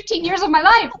last 15 years of my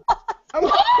life. Oh my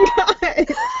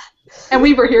god! And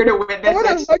we were here to I witness want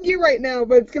to it. hug you right now,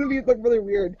 but it's gonna be look really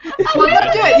weird. Well, you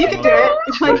can do it. You can do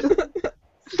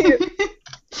it.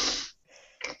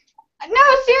 No,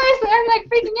 seriously, I'm like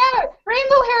freaking out.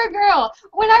 Rainbow hair girl.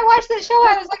 When I watched the show,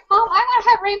 I was like, Mom, I want to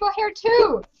have rainbow hair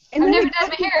too. And I've then never it done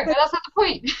my hair, but that's not the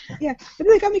point. Yeah, and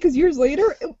then it got me because years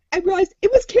later, I realized it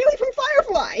was Kaylee from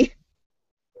Firefly.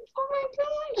 Oh my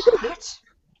gosh.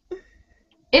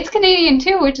 It's Canadian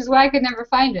too, which is why I could never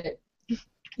find it.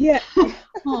 Yeah.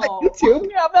 Oh. YouTube.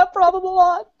 You have that problem a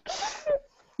lot.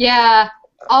 Yeah.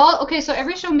 Okay, so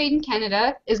every show made in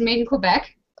Canada is made in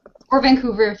Quebec. Or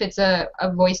Vancouver if it's a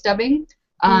voice dubbing.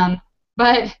 But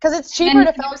Because it's cheaper And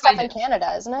to you film can stuff find in it.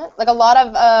 Canada, isn't it? Like a lot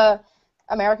of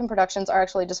American productions are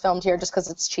actually just filmed here just because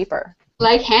it's cheaper.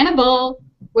 like Hannibal,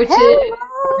 which is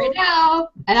right now,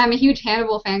 and I'm a huge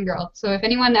Hannibal fangirl. So if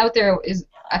anyone out there is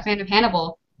a fan of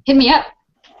Hannibal, hit me up.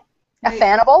 A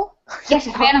Fannibal? Yes,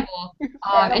 it's Hannibal.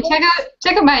 And check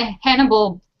out my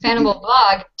Hannibal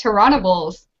blog,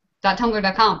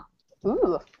 tyrannables.tumblr.com.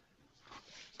 Ooh.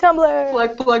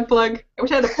 Tumblr. Plug. I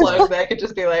wish I had a plug that I could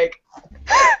just be like,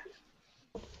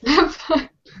 I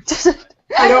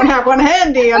don't have one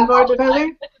handy,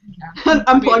 unfortunately.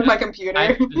 Unplug my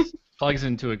computer. This plugs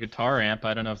into a guitar amp.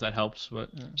 I don't know if that helps, but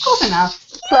Close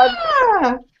enough.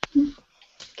 Yeah.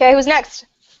 Okay, who's next?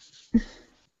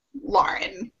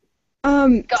 Lauren.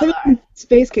 So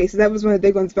Space Cases, that was one of the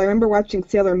big ones, but I remember watching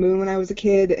Sailor Moon when I was a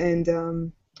kid,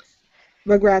 and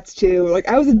Rugrats too. Like,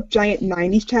 I was a giant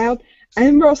 90s child. I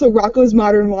remember also Rocco's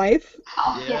Modern Life.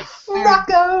 Oh, Yes.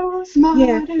 Rocco's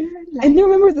Modern I don't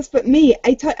remember this, but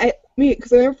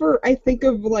because I think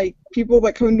of like people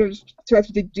that come to have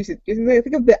to do things. I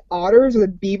think of the otters or the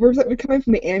beavers that would come in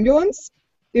from the ambulance.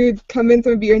 they would come in,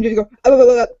 some would be Rangers, and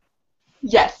go,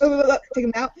 Yes. take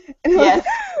them out, and I was Yes.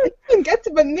 like, no one gets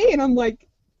it but me, and I'm like,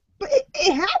 but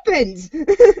it happens.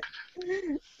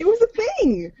 It was a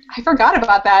thing. I forgot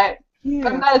about that. Yeah.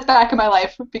 I'm glad it's back in my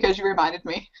life because you reminded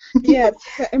me. Yes,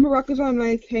 Emma Rock was on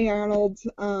Nice, Hey Arnold.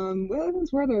 What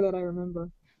others were there that I remember?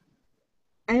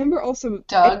 I remember also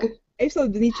Doug. I used to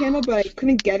have the Disney Channel, but I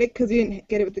couldn't get it because we didn't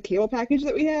get it with the cable package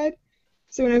that we had.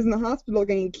 So when I was in the hospital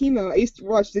getting chemo, I used to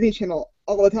watch Disney Channel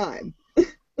all the time.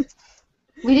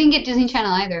 We didn't get Disney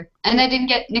Channel either, and I didn't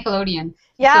get Nickelodeon.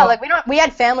 Yeah, So- like we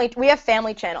have Family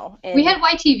Channel in We had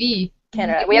YTV.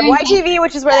 Canada. We have YTV,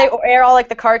 which is where they air all like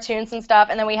the cartoons and stuff,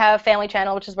 and then we have Family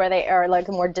Channel, which is where they air like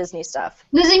the more Disney stuff.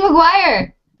 Lizzie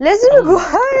McGuire. Lizzie God,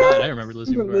 McGuire. I remember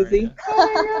Lizzie Remember McGuire. Lizzie? Yeah.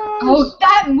 Oh,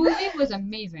 that movie was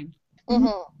amazing. Mm-hmm.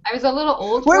 I was a little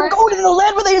old for We're it. going to the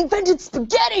land where they invented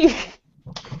spaghetti.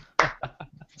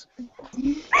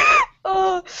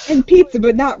 And pizza,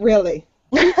 but not really.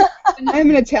 I'm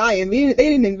an Italian. They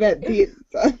didn't invent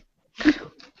pizza.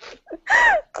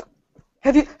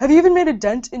 Have you even made a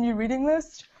dent in your reading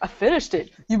list? I finished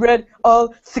it. You read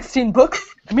all 16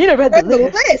 books? I mean, I read the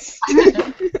list.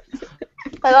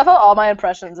 I love how all my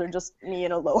impressions are just me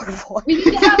in a lower voice. We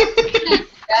need to have movie night,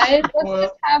 guys. Let's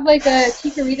just have like a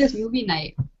Chikorita's movie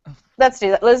night. Let's do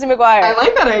that. Lizzie McGuire. I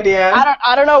like that idea.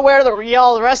 I don't know where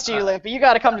all the rest of you live, but you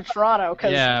got to come to Toronto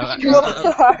because Yeah. you're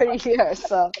already here.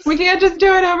 So We can't just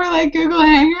do it over like Google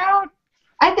Hangout.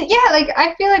 I think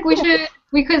I feel like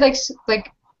we could like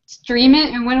stream it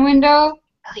in one window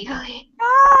illegally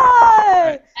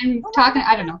ah! and talking.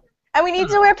 I don't know. And we need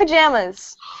to wear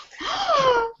pajamas.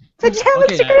 Pajama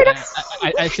Okay,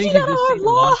 I think you just see the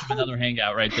launch of another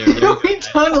hangout right there. We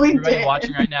totally Everybody did.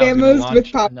 watching right now is gonna Pajamas launch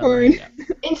with another popcorn.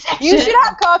 hangout. Inception. You should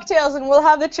have cocktails, and we'll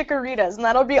have the Chikorritas, and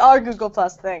that'll be our Google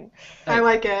Plus thing. I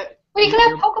like it. We can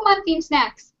have Pokemon themed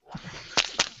snacks.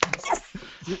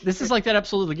 This is like that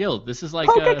episode of The Guild. This is like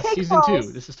Poker cake season balls.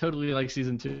 2. This is totally like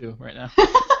season 2 right now.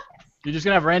 You're just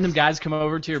gonna have random guys come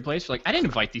over to your place. You're like, I didn't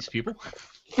invite these people.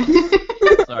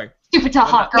 Sorry. Stupid tall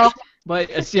hot girl. But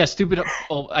it's stupid.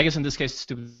 Well, I guess in this case,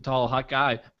 stupid tall hot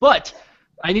guy. But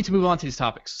I need to move on to these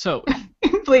topics. So,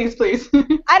 Please, please.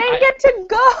 I didn't get to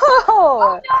go.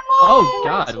 oh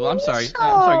God. Well, I'm sorry.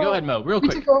 I'm sorry. Go ahead, Mo. Real We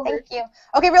quick. took over. Thank you.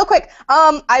 Okay, real quick.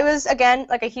 I was again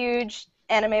like a huge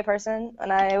anime person when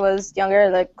I was younger,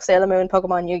 like Sailor Moon,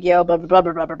 Pokemon, Yu-Gi-Oh, blah blah blah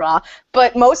blah blah blah blah.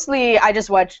 But mostly, I just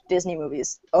watched Disney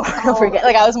movies over and over again.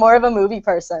 Like I was more of a movie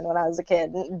person when I was a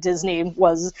kid. Disney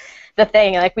was the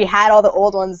thing. Like we had all the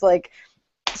old ones, like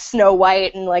Snow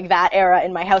White and like that era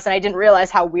in my house, and I didn't realize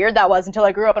how weird that was until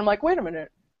I grew up. And I'm like, wait a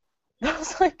minute, that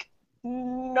was like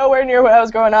nowhere near when I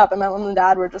was growing up. And my mom and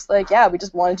dad were just like, yeah, we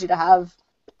just wanted you to have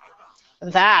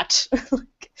that.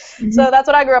 So that's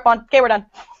what I grew up on. Okay, we're done.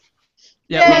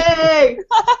 Yeah. Yay!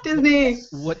 Disney.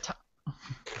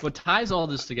 What ties all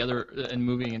this together and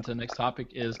moving into the next topic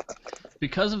is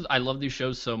because I love these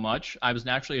shows so much, I was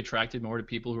naturally attracted more to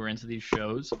people who are into these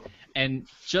shows, and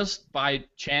just by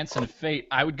chance and fate,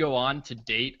 I would go on to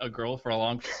date a girl for a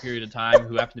long period of time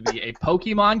who happened to be a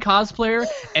Pokemon cosplayer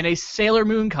and a Sailor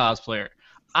Moon cosplayer.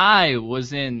 I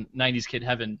was in 90s kid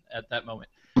heaven at that moment.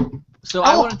 So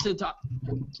I wanted to talk.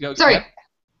 Sorry.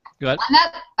 Go ahead. On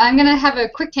that, I'm gonna have a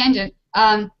quick tangent.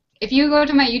 If you go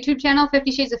to my YouTube channel,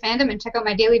 50 Shades of Fandom, and check out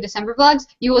my daily December vlogs,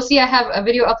 you will see I have a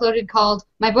video uploaded called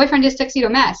 "My Boyfriend is Tuxedo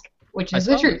Mask," which is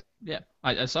the truth. Yeah,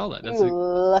 I saw that. That's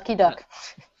Lucky duck.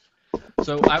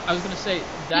 So I was gonna say You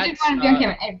that. just want to be on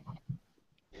camera. Hey.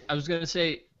 I was gonna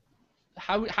say,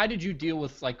 how did you deal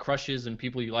with like crushes and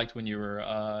people you liked when you were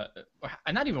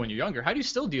and not even when you're younger? How do you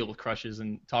still deal with crushes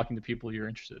and talking to people you're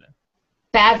interested in?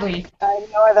 Badly. I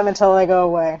ignore them until they go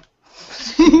away.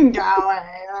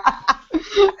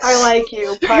 I like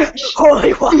you. Punch.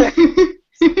 Holy water. I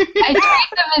treat them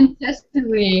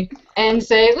incessantly and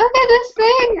say, "Look at this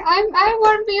thing. I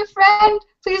want to be a friend.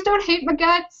 Please don't hate my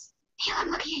guts." Neil, I'm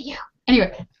looking at you.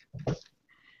 Anyway.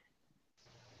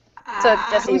 So,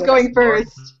 Jessie, who's going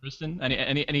first? Kristen,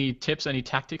 any tips? Any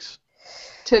tactics?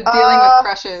 To dealing with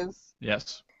crushes.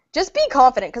 Yes. Just be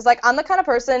confident, because like I'm the kind of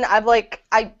person I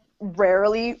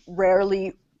rarely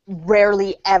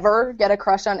ever get a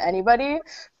crush on anybody.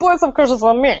 Boys have crushes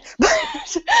on me.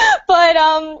 but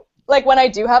like when I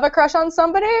do have a crush on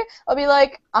somebody, I'll be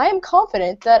like, I am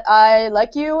confident that I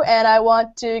like you and I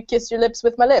want to kiss your lips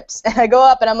with my lips. And I go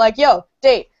up and I'm like, yo,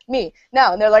 date me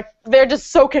now. And they're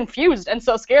just so confused and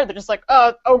so scared. They're just like,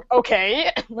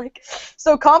 okay. like,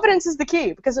 so confidence is the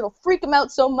key, because it'll freak them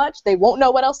out so much they won't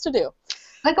know what else to do.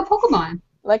 Like a Pokemon.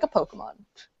 Like a Pokemon.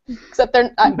 Except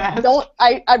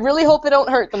I really hope they don't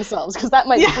hurt themselves, because that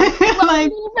might Yeah,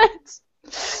 like,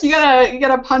 You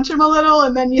gotta punch him a little,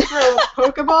 and then you throw a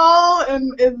Pokeball,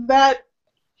 and is that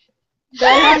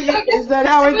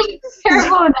how It was it? a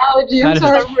terrible analogy. I'm That is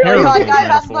sorry. a terrible Really hot guy metaphor,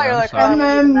 passes by, you're I'm like, sorry. I'm And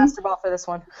gonna use then- the Master Ball for this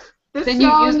one. This Then you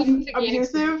use song's them to gain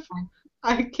abusive. experience.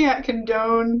 I can't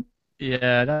condone.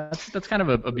 Yeah, that's kind of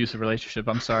an abusive relationship.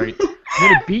 I'm sorry. I'm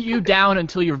gonna beat you down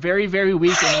until you're very, very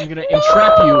weak, and I'm gonna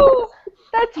entrap you.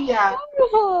 That's Yeah.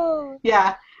 horrible.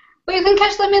 Yeah. But you can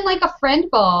catch them in like a friend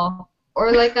ball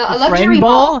or like a A luxury friend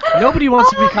ball? Nobody wants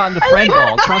to be caught in the friend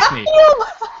ball. Trust me.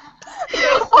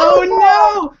 Oh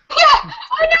no! Yeah.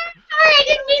 Oh no! Sorry, I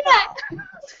didn't mean that.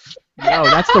 No,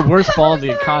 that's the worst ball to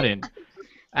get caught in.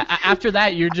 After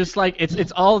that, you're just like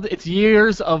it's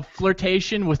years of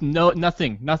flirtation with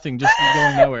nothing, just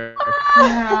going nowhere.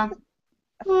 Yeah.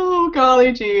 Oh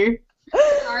golly gee.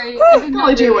 Sorry. I did not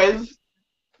Golly gee do it.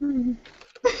 whiz.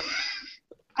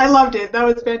 I loved it. That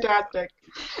was fantastic.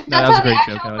 No, that That's was how a great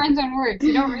the joke. actual I like friend zone works.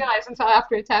 You don't realize until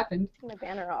after it's happened. My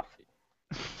banner off.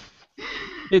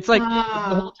 It's like the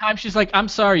Ah. whole time she's like, "I'm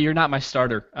sorry, you're not my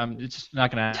starter. It's just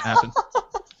not gonna happen."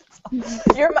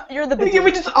 You're the big Give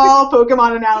me just all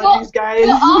Pokemon analogies, guys.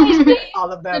 You'll always be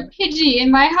all of the them. Pidgey in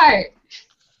my heart.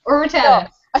 Or Rattata.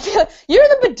 I feel like you're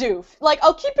the Bidoof. Like,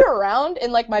 I'll keep you around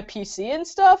in, like, my PC and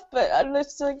stuff, but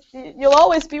it's like, you'll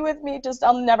always be with me, just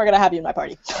I'm never gonna have you in my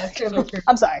party.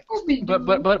 I'm sorry. But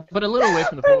a little away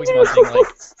from the Pokemon thing,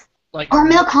 like Or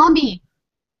male combi.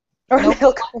 Or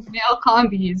milk. Male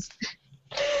combis.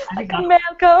 Malcolm.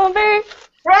 Right?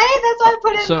 That's why I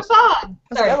put it So- in the song.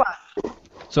 Sorry.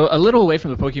 So a little away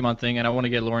from the Pokemon thing, and I want to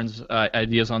get Lauren's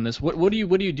ideas on this. What do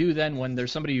you do then when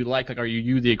there's somebody you like? Like, are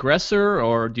you the aggressor,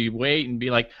 or do you wait and be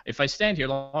like, if I stand here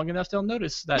long enough, they'll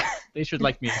notice that they should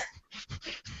like me?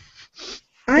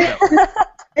 I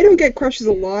don't get crushes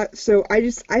a lot, so I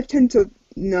tend to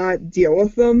not deal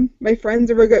with them. My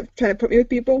friends are really good at trying to put me with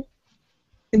people,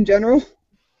 in general.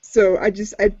 So I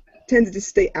tend to just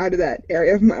stay out of that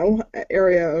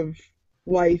area of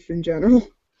life in general.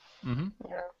 Mm-hmm.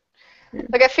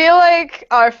 Like, I feel like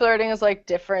our flirting is, like,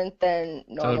 different than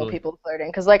normal Totally. people flirting.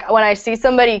 Because, like, when I see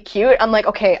somebody cute, I'm like,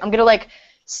 okay, I'm gonna, like,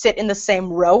 sit in the same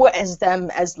row as them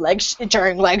as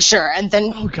during lecture, and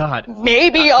then Oh God.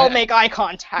 maybe I'll make eye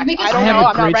contact. Because I I don't have know. a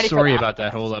I'm not great ready story for that. about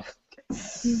that. Hold up.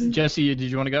 Jesse,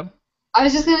 did you want to go? I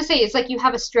was just gonna say it's like you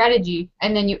have a strategy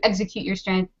and then you execute your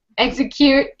strategy.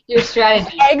 Execute your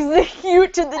strategy.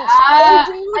 Execute to the I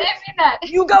Geo didn't dude. mean that.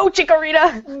 You go,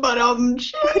 Chikorita. But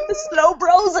The slow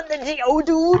bros and the Geo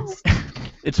dudes.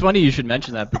 It's funny you should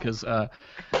mention that because I'll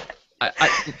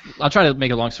try to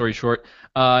make a long story short.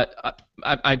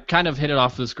 I kind of hit it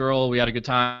off with this girl. We had a good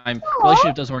time.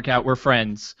 Relationship doesn't work out. We're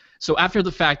friends. So after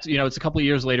the fact, it's a couple of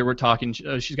years later. We're talking.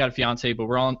 She's got a fiance, but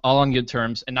we're all on good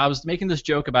terms. And I was making this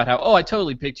joke about how, I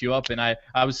totally picked you up, and I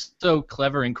was so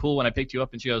clever and cool when I picked you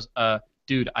up. And she goes,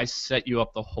 dude, I set you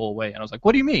up the whole way. And I was like,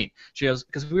 what do you mean? She goes,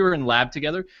 because we were in lab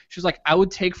together. She was like, I would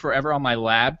take forever on my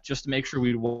lab just to make sure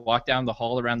we'd walk down the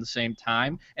hall around the same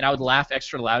time. And I would laugh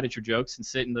extra loud at your jokes and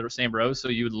sit in the same row so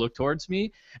you would look towards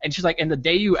me. And she's like, and the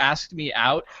day you asked me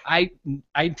out, I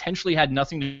intentionally had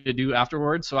nothing to do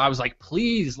afterwards. So I was like,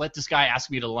 please let this guy ask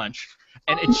me to lunch.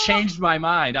 And it changed my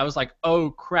mind. I was like,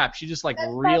 oh, crap. She just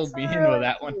reeled me in with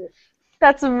that one.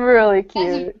 That's really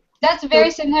cute. That's very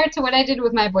similar to what I did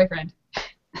with my boyfriend.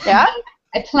 Yeah?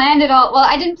 I planned it all. Well,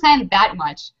 I didn't plan that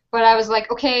much, but I was like,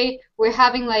 okay, we're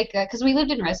having because we lived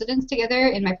in residence together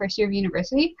in my first year of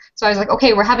university. So I was like,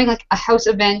 okay, we're having a house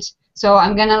event. So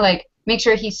I'm gonna make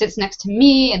sure he sits next to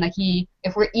me, and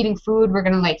if we're eating food, we're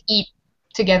gonna eat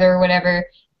together or whatever.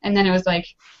 And then it was like,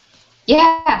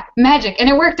 yeah, magic, and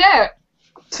it worked out.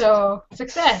 So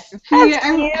success. See,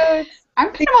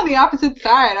 I'm kind of on the opposite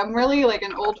side. I'm really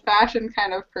an old-fashioned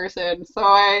kind of person, so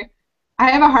I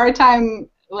have a hard time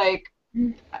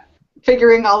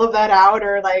figuring all of that out,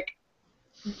 or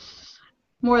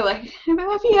more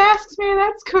if he asks me,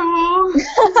 that's cool.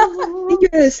 I think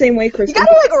you're the same way, You Kristen.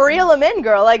 gotta reel them in,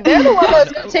 girl. They're the one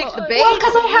that's gonna take the bait. Well,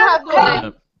 'cause I have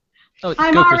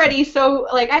I'm go, Kristen. already so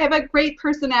I have a great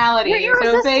personality, You're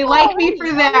so if they like me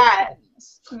for that,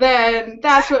 then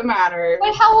that's what matters.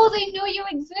 But how will they know you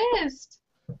exist?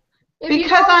 If you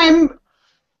Because don't- I'm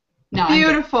No,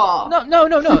 beautiful. No.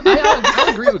 I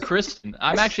agree with Kristen.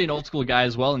 I'm actually an old school guy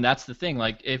as well, and that's the thing.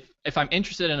 If I'm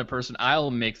interested in a person, I'll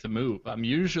make the move. I'm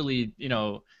usually,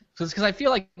 because I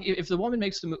feel like if the woman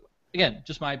makes the move, again,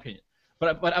 just my opinion,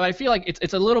 but I feel like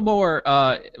it's a little more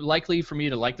likely for me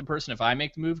to like the person if I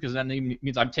make the move, because then it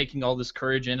means I'm taking all this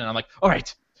courage in, and I'm like, all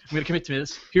right, I'm gonna commit to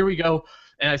this. Here we go,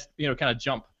 and I kind of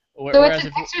jump. So it's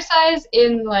an exercise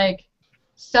in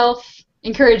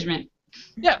self-encouragement.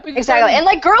 Yeah, because, Exactly. And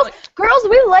like girls,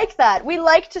 we like that. We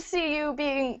like to see you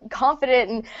being confident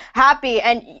and happy,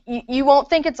 and you won't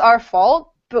think it's our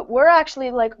fault, but we're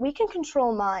actually like, we can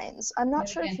control minds. I'm not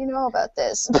sure if you know about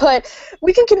this, but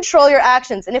we can control your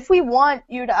actions. And if we want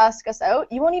you to ask us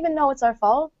out, you won't even know it's our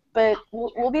fault, but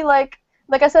we'll be like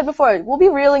I said before, we'll be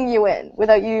reeling you in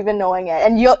without you even knowing it.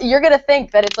 And you're going to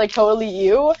think that it's like totally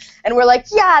you, and we're like,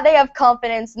 yeah, they have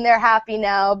confidence and they're happy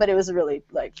now, but it was really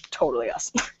like totally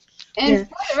us. And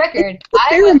for the record,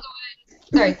 I was the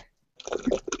one. Sorry.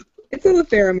 It's all the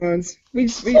pheromones. We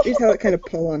just have that kind of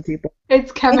pull on people.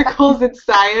 It's chemicals, it's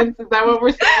science. Is that what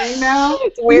we're saying now?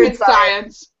 It's weird It's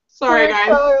science. Sorry, Weird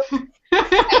guys. I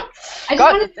just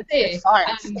God, wanted to say,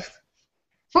 science.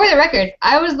 for the record,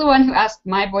 I was the one who asked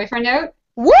my boyfriend out.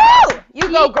 Woo! You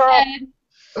go, girl.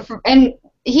 And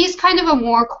he's kind of a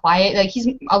more quiet, like he's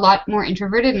a lot more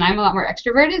introverted and I'm a lot more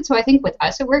extroverted, so I think with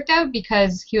us it worked out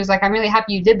because he was like, I'm really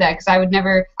happy you did that because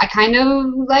I kind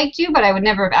of liked you, but I would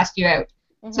never have asked you out.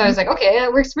 Mm-hmm. So I was like, okay,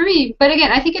 that works for me. But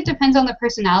again, I think it depends on the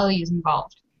personalities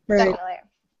involved. Right. Definitely.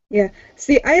 Yeah.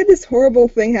 See, I had this horrible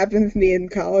thing happen with me in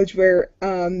college where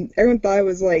everyone thought I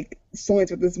was like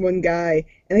soulmates with this one guy,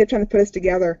 and they kept trying to put us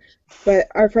together. But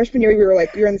our freshman year, we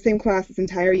were in the same class this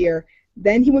entire year.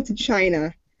 Then he went to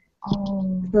China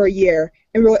for a year,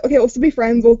 and we were like, okay, we'll still be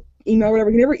friends. We'll email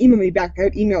whatever. He never emailed me back. I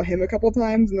would email him a couple of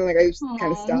times, and then I just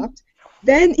kind of stopped.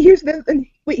 Then here's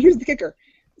the kicker.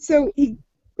 So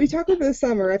we talk over the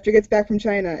summer after he gets back from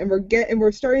China, and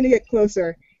we're starting to get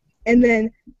closer, and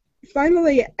then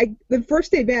finally, the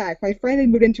first day back, my friend had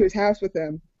moved into his house with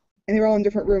him, and they were all in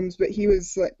different rooms, but they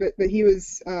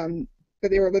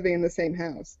were living in the same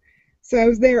house. So I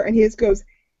was there, and he just goes,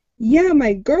 "Yeah,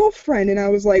 my girlfriend," and I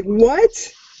was like,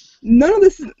 "What? None of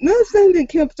this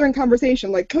came up during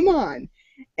conversation. Like, come on."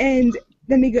 And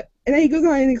then he goes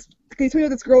on and he told me about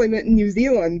this girl he met from New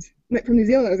Zealand. I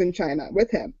was in China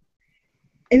with him,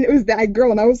 and it was that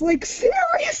girl, and I was like,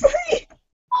 seriously?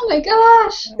 Oh my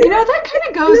gosh. You know, that kind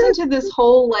of goes into this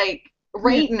whole, like,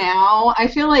 right now, I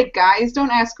feel like guys don't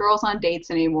ask girls on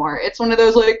dates anymore. It's one of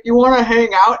those, like, you want to hang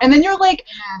out? And then you're like,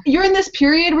 you're in this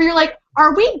period where you're like,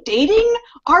 are we dating?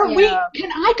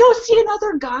 Can I go see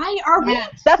another guy? Are we?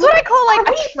 That's what I call, like,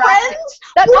 are we friends?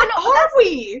 Are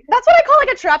we? That's what I call, like,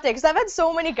 a trap date, because I've had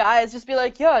so many guys just be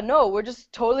like, yeah, no, we're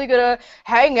just totally gonna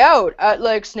hang out at,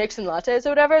 like, Snakes and Lattes or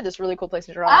whatever, this really cool place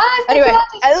in Toronto. Anyway,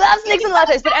 I love Snakes and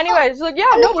Lattes, but anyway, it's like,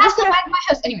 yeah, no, we're just gonna... my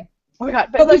house. Anyway. Oh my god,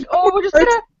 but like,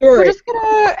 we're just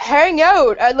gonna hang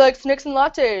out at like Snakes and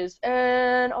Lattes,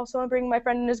 and also I'm bringing my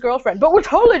friend and his girlfriend, but we're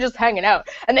totally just hanging out.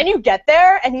 And then you get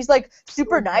there, and he's like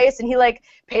super nice, and he like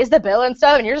pays the bill and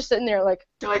stuff, and you're just sitting there like,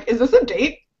 is this a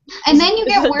date? And then you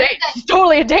get worried that it's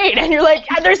totally a date, and you're like,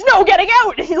 there's no getting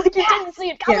out, and like you didn't see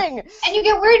it coming. Yeah. And you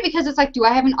get worried because it's like, do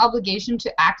I have an obligation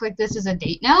to act like this is a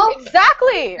date now?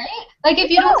 Exactly. Right? Like if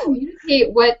you don't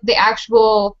communicate what the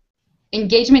actual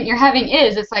engagement you're having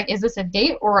is like, is this a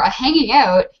date or a hanging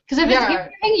out? Because if you're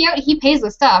hanging out, he pays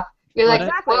the stuff. You're like,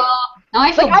 well, now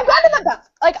I feel like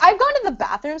I've gone to the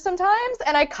bathroom sometimes,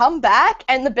 and I come back,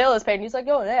 and the bill is paid, and he's like,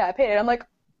 oh yeah, I paid it. I'm like,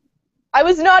 I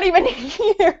was not even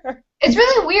here. It's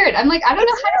really weird. I'm like, I don't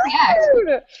know how to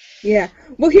react. Yeah.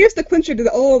 Well, here's the clincher to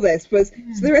all of this so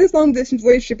they were in this long distance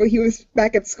relationship, but he was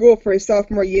back at school for his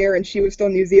sophomore year, and she was still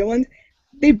in New Zealand.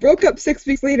 They broke up 6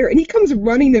 weeks later, and he comes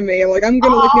running to me, like, I'm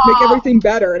going to make everything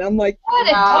better. And I'm like, what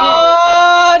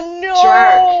a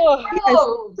no! Yes,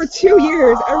 for 2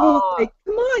 years, everyone was like,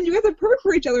 come on, you guys are perfect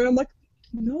for each other. And I'm like,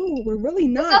 no, we're really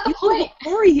not. That's not the point.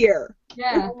 Story here.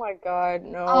 Yeah. Oh my god,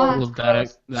 no. Well,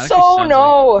 that so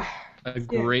no. Like a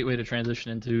great way to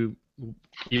transition into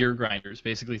ear grinders,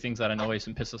 basically things that annoy us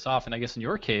and piss us off. And I guess in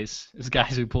your case, it's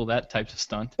guys who pull that type of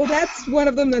stunt. Well, that's one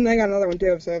of them, then I got another one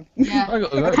too, so. Yeah.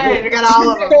 Hey, we got all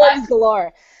of them.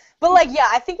 Galore. But, like, yeah,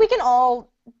 I think we can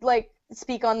all, like,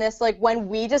 speak on this, like, when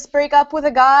we just break up with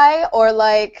a guy, or,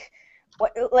 like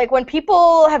when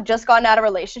people have just gotten out of a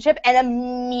relationship and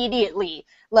immediately,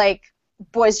 like,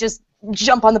 boys just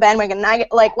jump on the bandwagon. And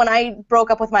when I broke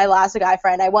up with my last guy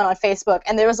friend, I went on Facebook,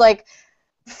 and there was, like,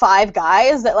 5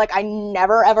 guys that, like, I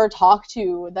never ever talked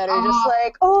to that are just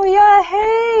like, oh yeah,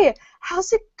 hey,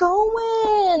 how's it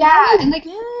going? Yeah, and like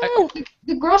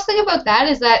the gross thing about that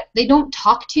is that they don't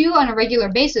talk to you on a regular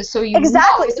basis, so you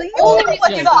exactly. know. So you the only know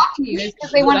reason they talk to you is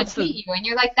because they want to treat you, and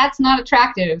you're like, that's not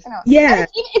attractive. Yeah.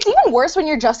 It's even worse when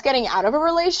you're just getting out of a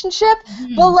relationship,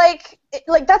 but like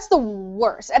that's the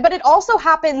worst. But it also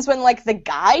happens when like the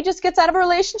guy just gets out of a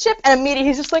relationship and immediately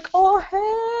he's just like, oh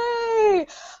hey,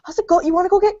 how's it going? You want to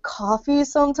go get coffee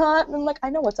sometime? And I'm like,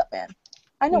 I know what's up, man.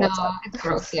 I know what's up. It's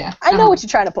gross, yeah. I know what you're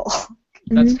trying to pull.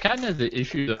 That's kind of the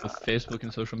issue of Facebook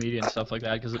and social media and stuff like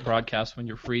that, because it broadcasts when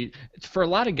you're free. For a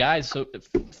lot of guys, so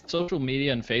social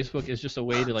media and Facebook is just a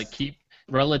way to like keep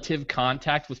relative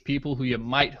contact with people who you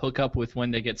might hook up with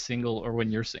when they get single or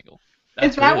when you're single. That's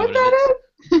Is that really what that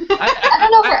is? I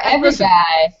don't know for every listen,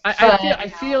 guy. I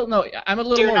feel no. I'm a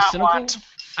little Do more not cynical. want.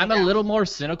 I'm a little more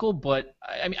cynical, but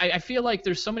I mean, I feel like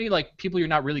there's so many like people you're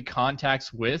not really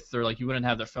contacts with, or like you wouldn't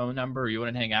have their phone number, or you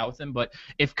wouldn't hang out with them. But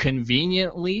if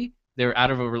conveniently they're out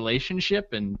of a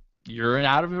relationship and you're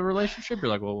out of a relationship,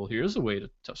 you're like, well, here's a way to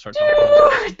start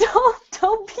talking.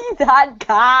 Don't be that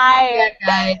guy. That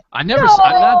guy. I'm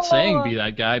not saying be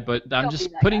that guy, but I'm Don't just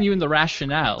be that putting guy. you in the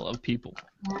rationale of people.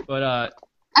 But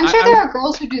I'm sure I- there are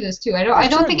girls who do this too. I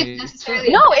don't think Certainly, it's necessarily.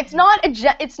 No,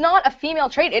 it's not a female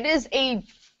trait. It is a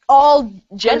all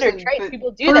gender Person- trait.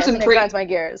 People do this, person and it trait. grinds my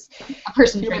gears. a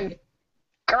person trait.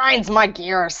 Grinds my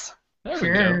gears.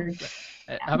 there we go.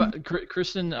 How about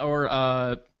Kristen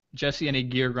or Jessie? Any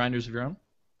gear grinders of your own?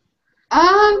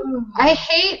 I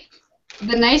hate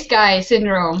the nice guy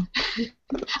syndrome.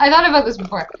 I thought about this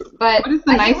before, but What is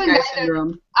the I nice hate when guy guys are,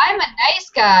 syndrome? I'm a nice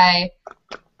guy,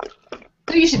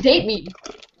 so you should date me.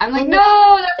 I'm like,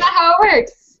 no, that's not how it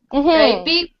works.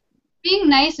 Right? Being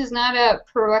nice is not a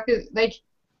prerequisite. Like,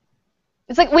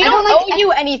 It's like we I don't don't like- owe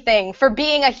you anything for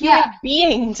being a human Yeah.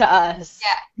 being to us.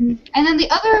 yeah. And then the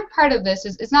other part of this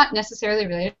is it's not necessarily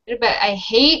related, but I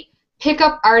hate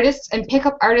pickup artists and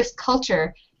pickup artist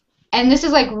culture. And this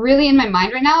is like really in my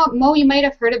mind right now. Mo, you might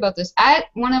have heard about this. At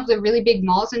one of the really big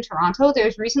malls in Toronto,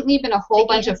 there's recently been a whole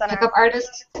bunch Asian of Center. pickup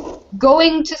artists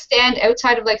going to stand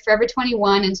outside of like Forever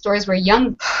 21 and stores where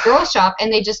young girls shop,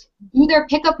 and they just do their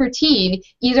pickup routine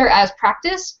either as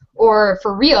practice or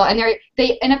for real. And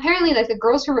and apparently like the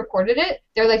girls who reported it,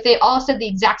 they're like they all said the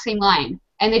exact same line,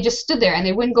 and they just stood there and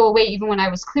they wouldn't go away even when I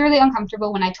was clearly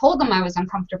uncomfortable, when I told them I was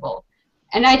uncomfortable.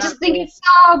 And I just think it's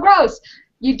so gross.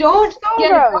 You don't get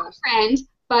a gross. girlfriend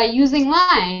by using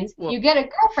lines. Well- You get a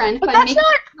girlfriend But by that's making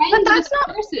not. friends But that's with not.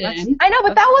 the person. I know,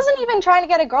 but that wasn't even trying to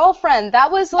get a girlfriend. That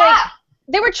was like Yeah.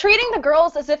 they were treating the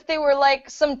girls as if they were like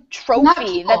some trophy Not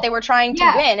people. that they were trying to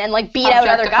Yeah. win and like beat out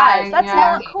other guys. Objectifying, That's yeah.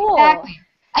 not cool. Exactly.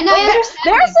 And I Like,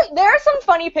 understand. there are some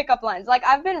funny pickup lines. Like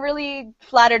I've been really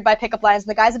flattered by pickup lines,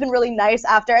 and the guys have been really nice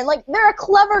after. And like they're a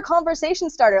clever conversation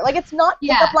starter. Like it's not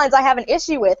Yeah. pickup lines I have an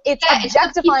issue with. It's Yeah, it's the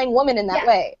objectifying women in that Yeah.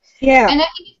 way. Yeah. And I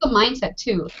think it's the mindset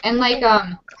too. And like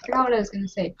I forgot what I was gonna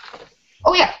say.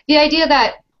 Oh yeah, the idea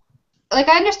that like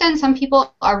I understand some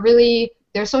people are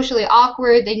they're socially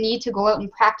awkward. They need to go out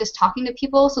and practice talking to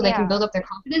people so they Yeah. can build up their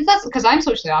confidence. That's because I'm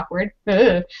socially awkward.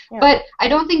 But I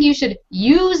don't think you should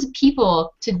use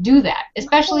people to do that,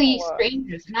 especially No.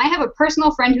 strangers. And I have a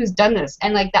personal friend who's done this,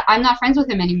 and like that, I'm not friends with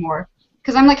him anymore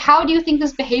because I'm like, how do you think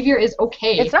this behavior is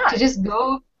okay? It's not. To just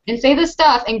go and say this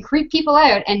stuff and creep people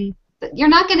out, and you're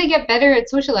not gonna get better at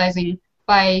socializing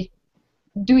by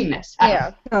doing this.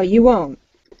 Yeah. No, you won't.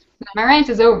 My rant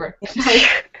is over.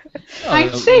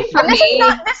 I'd say for And me,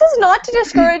 this is not to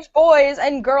discourage boys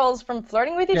and girls from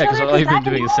flirting with each Yeah, because other. all you've been that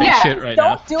doing is can saying happen. shit right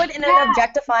Don't now. do it in Yeah. an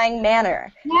objectifying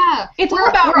manner. Yeah, It's all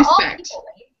about we're respect. people,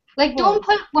 right? Like, don't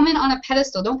put women on a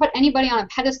pedestal. Don't put anybody on a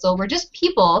pedestal. We're just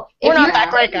people. We're If not you're that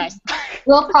great, friendly, guys.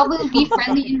 We'll probably be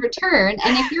friendly in return.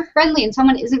 And if you're friendly and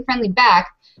someone isn't friendly back,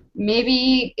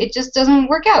 maybe it just doesn't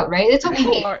work out, right? It's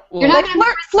okay. All right, well, You're not Like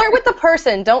gonna flirt with the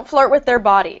person. Don't flirt with their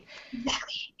body.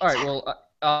 all right, well,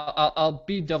 I'll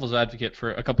be devil's advocate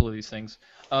for a couple of these things.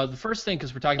 The first thing,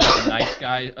 because we're talking about the nice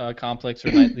guy complex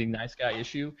or the nice guy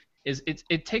issue, is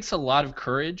it takes a lot of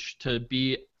courage to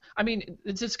be. I mean,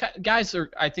 it's just guys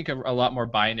are I think are a lot more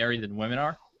binary than women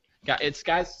are.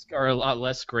 Guys are a lot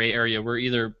less gray area. We're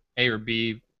either A or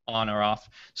B, on or off.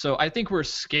 So I think we're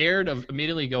scared of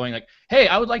immediately going like, hey,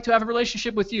 I would like to have a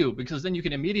relationship with you, because then you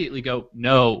can immediately go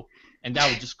no, and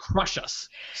that would just crush us.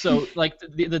 So like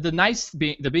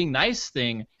the being nice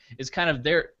thing is kind of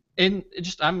their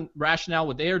I'm rationale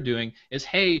what they are doing is,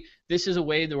 hey, this is a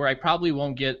way where I probably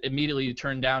won't get immediately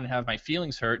turned down and have my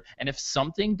feelings hurt, and if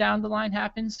something down the line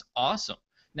happens, awesome.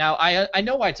 Now, I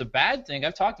know why it's a bad thing.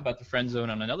 I've talked about the friend zone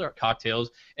on another CockTales.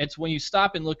 It's when you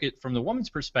stop and look at from the woman's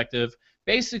perspective,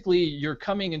 basically you're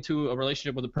coming into a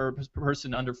relationship with a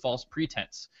person under false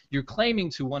pretense. You're claiming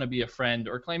to want to be a friend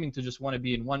or claiming to just want to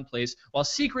be in one place while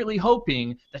secretly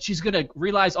hoping that she's going to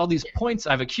realize all these points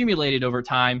I've accumulated over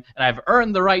time and I've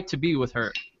earned the right to be with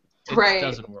her. It Right.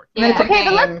 doesn't work. Yeah. Okay,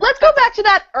 but let's go back to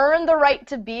that earn the right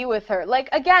to be with her. Like,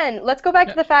 again, let's go back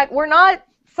to the fact we're not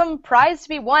some prize to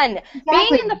be won. Exactly.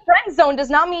 Being in the friend zone does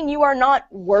not mean you are not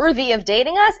worthy of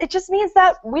dating us. It just means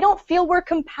that we don't feel we're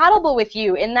compatible with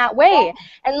you in that way.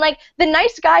 And like the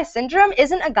nice guy syndrome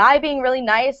isn't a guy being really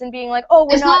nice and being like, oh,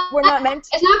 we're not meant to.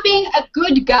 It's not being a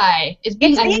good guy. It's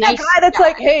being a nice guy that's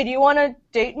like, hey, do you want to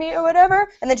date me or whatever?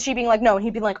 And then she being like, no, and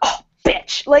he'd be like, oh,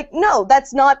 bitch. Like, no,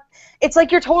 that's not. It's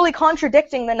like you're totally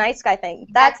contradicting the nice guy thing.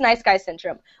 That's nice guy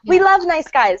syndrome. We love nice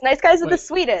guys. Nice guys are the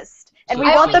sweetest, and we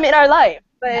want them in our life.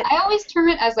 But I always term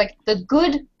it as like the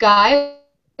good guy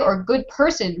or good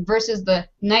person versus the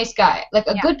nice guy. Like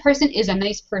a good person is a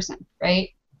nice person, right?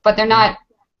 But they don't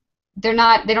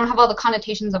have all the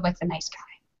connotations of like the nice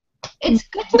guy. It's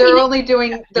good to they're only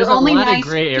doing they're only nice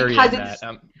because it's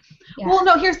well,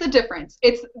 no, here's the difference.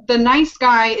 It's the nice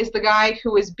guy is the guy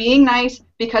who is being nice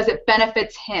because it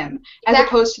benefits him, as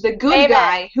opposed to the good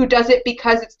guy who does it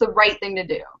because it's the right thing to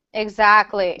do.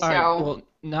 Exactly. All right, well,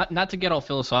 not to get all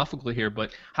philosophical here,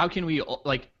 but how can we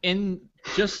like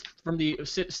just from the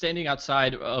standing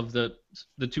outside of the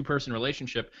two-person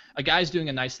relationship, a guy's doing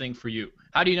a nice thing for you.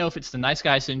 How do you know if it's the nice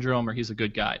guy syndrome or he's a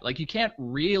good guy? Like you can't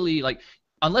really like.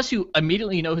 Unless you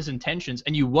immediately know his intentions,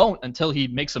 and you won't until he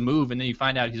makes a move, and then you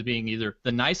find out he's being either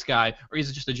the nice guy or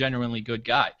he's just a genuinely good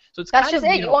guy. So it's that's just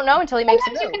it. You won't know until he makes a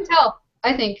move. Sometimes you can tell.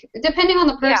 I think depending on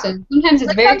the person. Yeah. Sometimes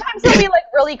it's very. Sometimes it'll be like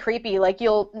really creepy. Like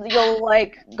you'll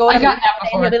like go to and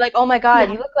you'll be like, oh my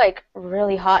god, you look like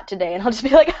really hot today, and I'll just be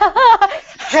like,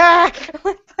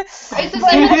 It's the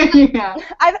same.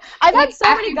 I've had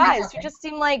so many guys who just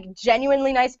seem like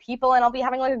genuinely nice people, and I'll be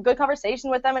having like a good conversation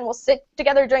with them, and we'll sit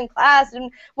together during class,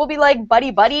 and we'll be like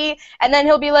buddy, and then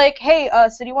he'll be like, hey,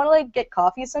 so do you want to like get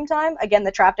coffee sometime? Again,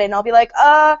 the trap day, and I'll be like,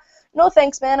 no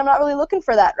thanks, man, I'm not really looking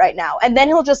for that right now. And then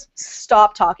he'll just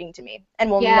stop talking to me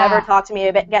and will never talk to me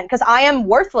again because I am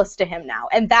worthless to him now,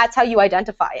 and that's how you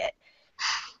identify it.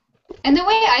 And the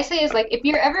way I say is, like, if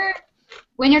you're ever,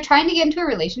 when you're trying to get into a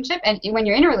relationship, and when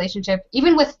you're in a relationship,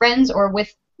 even with friends or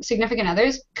with significant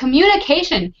others,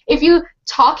 communication. If you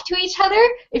talk to each other,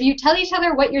 if you tell each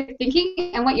other what you're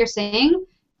thinking and what you're saying,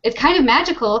 it's kind of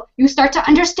magical. You start to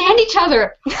understand each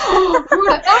other. Who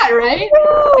would have thought, right?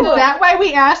 Is that why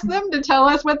we ask them to tell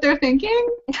us what they're thinking?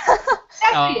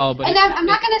 Exactly. And I'm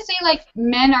not going to say, like,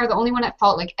 men are the only one at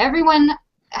fault. Like, everyone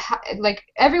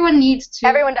needs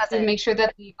to make sure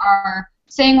that they are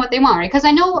saying what they want, right? Because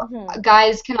I know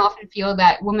guys can often feel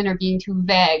that women are being too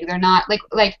vague. They're not,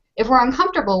 like if we're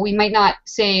uncomfortable, we might not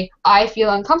say, I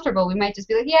feel uncomfortable. We might just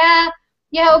be like,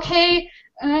 yeah, okay.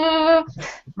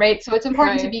 Right, so it's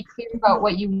important to be clear about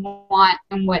what you want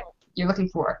and what you're looking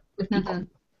for with people.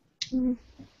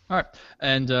 All right,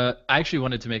 and I actually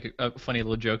wanted to make a funny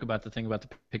little joke about the thing about the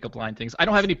pickup line things. I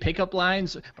don't have any pickup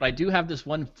lines, but I do have this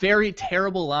one very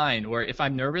terrible line where if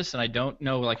I'm nervous and I don't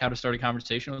know like how to start a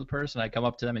conversation with a person, I come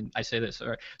up to them and I say this. All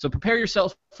right, so prepare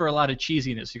yourself for a lot of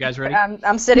cheesiness. You guys ready?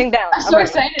 I'm sitting down. I'm so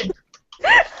excited.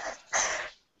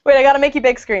 Wait, I gotta make you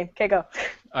big screen. Okay, go.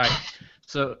 All right,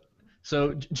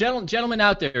 So, gentlemen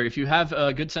out there, if you have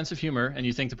a good sense of humor and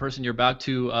you think the person you're about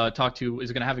to talk to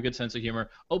is going to have a good sense of humor,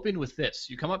 open with this.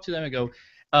 You come up to them and go,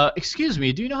 excuse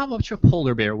me, do you know how much a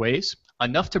polar bear weighs?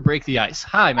 Enough to break the ice.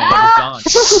 Hi, my name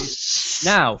is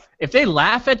Don. Now, if they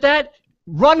laugh at that,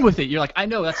 run with it. You're like, I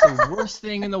know, that's the worst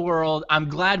thing in the world. I'm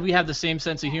glad we have the same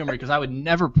sense of humor because I would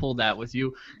never pull that with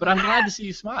you, but I'm glad to see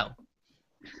you smile.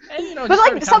 And, you know, but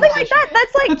like something like that,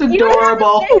 that's like that's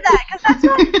adorable. You don't have to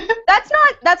say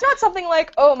that, that's not something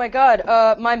like, oh my god,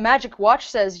 my magic watch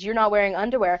says you're not wearing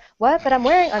underwear. What? But I'm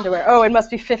wearing underwear. Oh, it must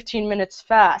be 15 minutes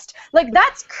fast. Like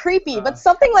that's creepy. But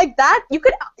something like that, you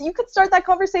could start that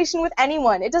conversation with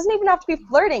anyone. It doesn't even have to be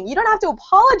flirting. You don't have to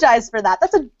apologize for that.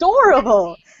 That's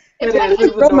adorable.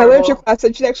 My literature class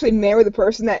said she'd actually marry the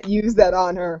person that used that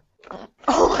on her.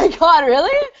 Oh my god,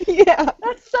 really? Yeah.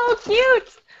 That's so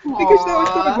cute. Because that was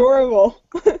so adorable.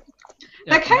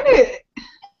 That kind of,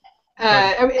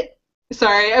 I mean,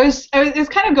 sorry, I was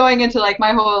kind of going into like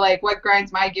my whole like what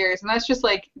grinds my gears, and that's just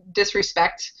like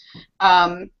disrespect.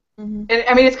 And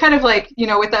I mean, it's kind of like, you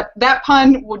know, with that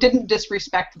pun didn't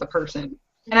disrespect the person,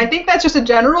 and I think that's just a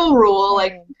general rule.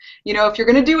 Like, you know, if you're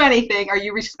gonna do anything, are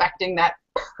you respecting that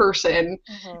person?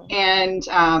 And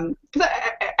because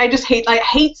I just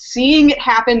hate seeing it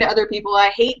happen to other people. I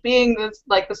hate being the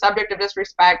subject of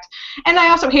disrespect, and I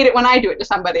also hate it when I do it to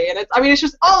somebody. And it's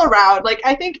just all around. Like,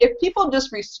 I think if people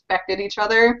just respected each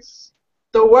other,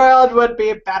 the world would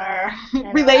be better.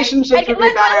 Relationships would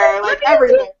be better. Like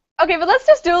everything. Okay, but let's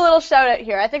just do a little shout out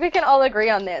here. I think we can all agree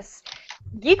on this.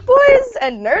 Geek boys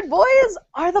and nerd boys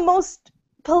are the most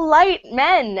polite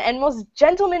men and most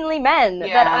gentlemanly men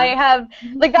that I have.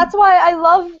 Like, that's why I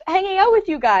love hanging out with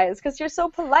you guys, because you're so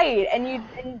polite and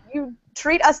you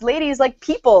treat us ladies like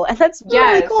people, and that's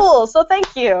really Yes. cool. So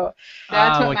thank you.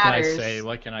 That's what what matters. can I say?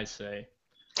 What can I say?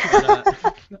 No,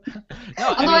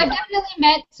 Although I've definitely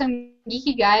met some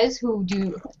geeky guys who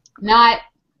do not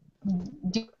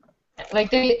do like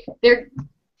they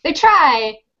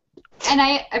try, and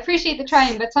I appreciate the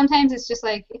trying, but sometimes it's just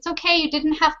like, it's okay, you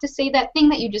didn't have to say that thing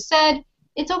that you just said.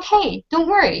 It's okay. Don't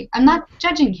worry. I'm not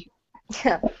judging you.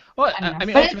 Yeah. Well, I don't know. I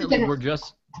mean, But it's ultimately, been- we're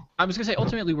just. I was gonna say,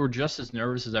 ultimately, we're just as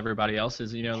nervous as everybody else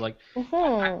is. You know, like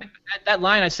Mhm. that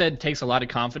line I said takes a lot of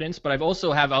confidence, but I've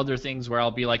also have other things where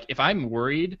I'll be like, if I'm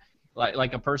worried,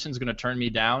 like a person's gonna turn me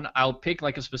down, I'll pick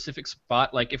like a specific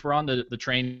spot. Like if we're on the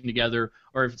train together,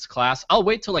 or if it's class, I'll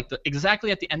wait till like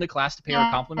exactly at the end of class to pay her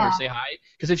a compliment or say hi.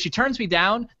 Because if she turns me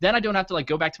down, then I don't have to like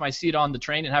go back to my seat on the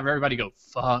train and have everybody go,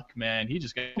 "Fuck, man, he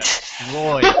just got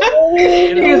destroyed."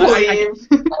 You know, You leave.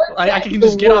 I can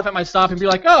just get off at my stop and be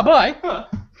like, "Oh, bye." Huh.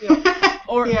 You know,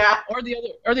 or Yeah. or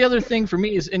the other thing for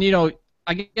me is, and you know,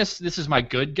 I guess this is my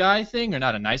good guy thing or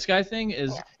not a nice guy thing,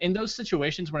 is in those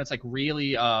situations when it's like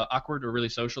really awkward or really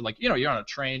social, like, you know, you're on a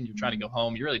train, you're trying to go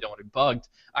home, you really don't want to be bugged.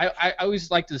 I always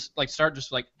like to like start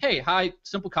just like, hey, hi,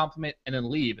 simple compliment, and then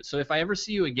leave. So if I ever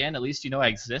see you again, at least you know I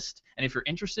exist, and if you're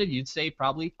interested, you'd say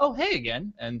probably, oh, hey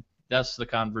again, and thus the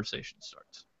conversation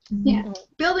starts. Yeah.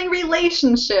 Building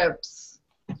relationships.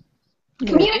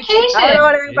 Communication. I don't know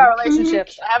anything about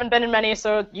relationships. I haven't been in many,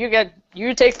 so you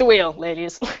take the wheel,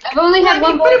 ladies. I've only had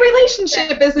one But a boy.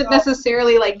 relationship isn't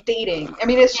necessarily like dating. I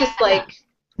mean, it's just like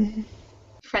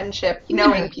friendship,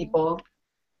 knowing people,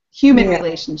 human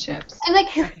relationships. And like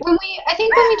I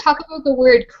think when we talk about the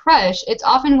word crush, it's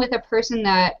often with a person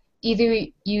that either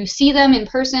you see them in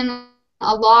person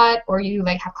a lot, or you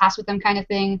like have class with them kind of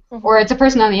thing, or it's a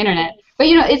person on the internet. But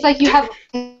you know, it's like you have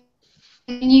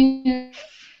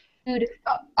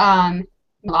a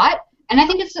lot, and I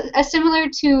think it's similar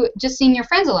to just seeing your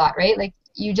friends a lot, right? Like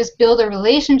you just build a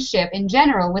relationship in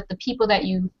general with the people that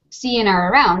you see and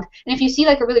are around. And if you see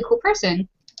like a really cool person,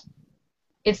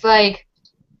 it's like,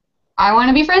 I want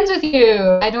to be friends with you.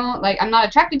 I'm not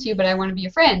attracted to you, but I want to be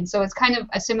a friend. So it's kind of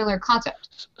a similar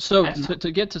concept. So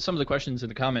to get to some of the questions in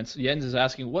the comments, Jens is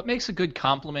asking, what makes a good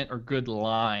compliment or good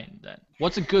line then?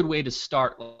 What's a good way to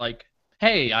start? Like,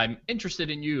 hey, I'm interested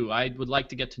in you. I would like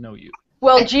to get to know you.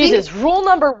 Well, Jesus, rule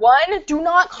number 1, do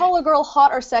not call a girl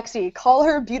hot or sexy. Call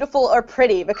her beautiful or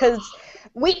pretty, because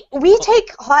we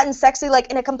take hot and sexy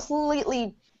like in a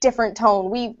completely different tone.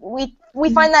 We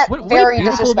find that very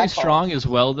beautiful disrespectful. Be strong as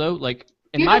well, though. Like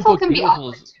in Beautiful my book, can be beautiful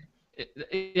awkward. is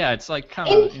yeah, it's like kind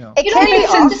of, you know. It You can don't be need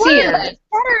awkward, sincere. but it's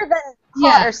better than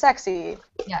hot or sexy.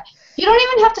 Yeah. You don't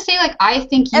even have to say like, I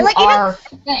think you And, like, are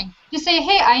thing. Just say,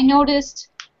 hey, I noticed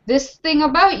this thing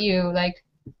about you. Like,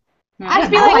 I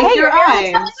Just don't be know. like, hey, your hair looks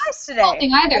eyes. really nice today.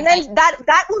 Something either. And then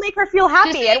that will make her feel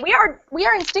happy. Just- And we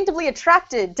are instinctively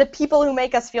attracted to people who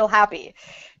make us feel happy.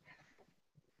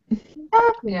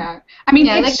 Yeah. I mean,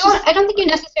 Yeah, it's like just, I don't think you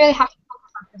necessarily have to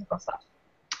focus on physical stuff.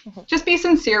 just be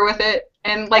sincere with it,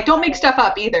 and like don't make stuff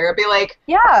up either. Be like,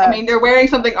 Yeah. I mean, they're wearing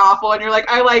something awful, and you're like,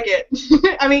 I like it.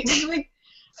 I mean,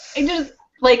 just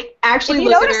like actually if you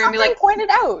look at notice her and be something, like, point it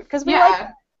out, because we like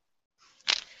yeah,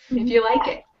 if you like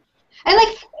it. And like,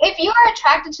 if you are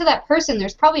attracted to that person,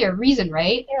 there's probably a reason,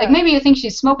 right? Yeah. Like maybe you think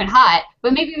she's smoking hot,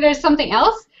 but maybe there's something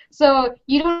else. So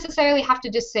you don't necessarily have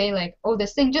to just say like, oh,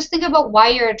 this thing. Just think about why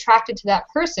you're attracted to that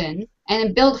person, and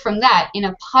then build from that in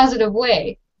a positive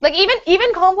way. Like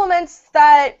even compliments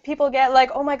that people get, like,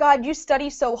 oh my God, you study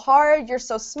so hard, you're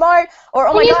so smart, or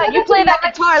oh my Yes, God, you play that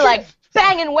guitar like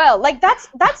banging well. Like that's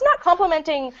not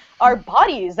complimenting our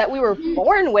bodies that we were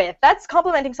born with. That's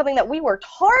complimenting something that we worked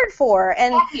hard for,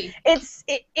 and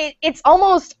Exactly. it's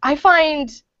almost, I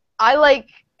find I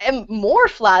am more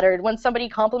flattered when somebody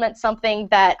compliments something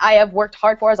that I have worked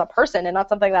hard for as a person, and not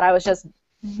something that I was just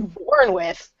born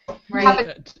with.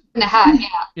 Right. In a hat, yeah.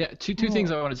 Yeah, two things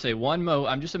I want to say. One, Mo,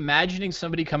 I'm just imagining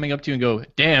somebody coming up to you and go,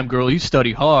 "Damn, girl, you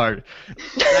study hard."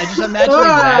 I just imagining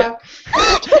that.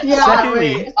 Yeah,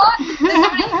 Secondly,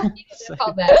 It's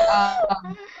called that.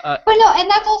 But no, and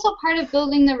that's also part of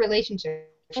building the relationship,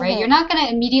 right? You're not going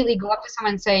to immediately go up to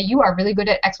someone and say, you are really good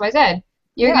at X, Y, Z.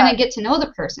 You're going to get to know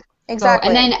the person. Exactly. So,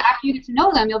 and then after you get to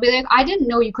know them, you'll be like, I didn't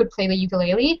know you could play the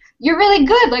ukulele. You're really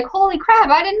good. Like, holy crap,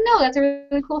 I didn't know. That's a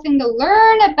really cool thing to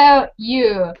learn about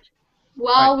you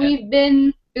while we've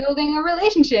been building a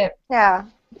relationship. Yeah.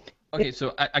 Okay,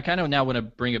 so I kind of now want to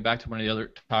bring it back to one of the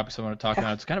other topics I want to talk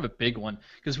about. It's kind of a big one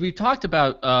because we've talked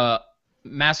about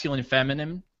masculine and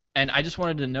feminine, and I just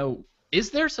wanted to know is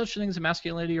there such a thing as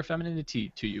masculinity or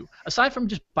femininity to you? Aside from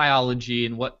just biology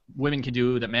and what women can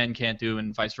do that men can't do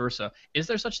and vice versa, is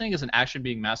there such thing as an action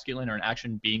being masculine or an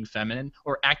action being feminine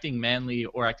or acting manly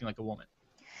or acting like a woman?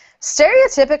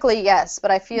 Stereotypically, yes,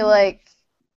 but I feel like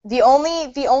the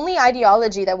only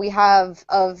ideology that we have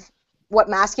of what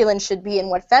masculine should be and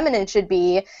what feminine should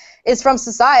be is from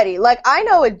society. Like, I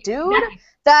know a dude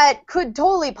that could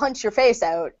totally punch your face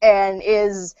out and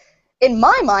is, in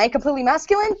my mind, completely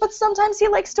masculine, but sometimes he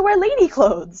likes to wear lady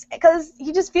clothes because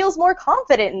he just feels more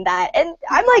confident in that. And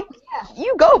I'm like,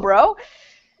 you go, bro.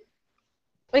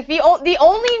 Like, the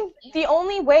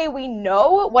only way we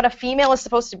know what a female is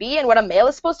supposed to be and what a male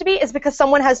is supposed to be is because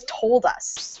someone has told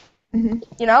us. Mm-hmm.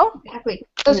 You know? Exactly.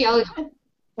 Sociology.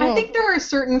 I think there are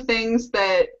certain things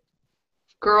that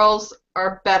girls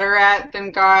are better at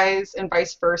than guys and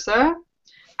vice versa.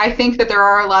 I think that there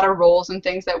are a lot of roles and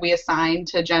things that we assign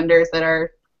to genders that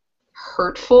are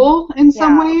hurtful in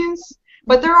some ways.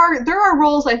 But there are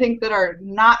roles, I think, that are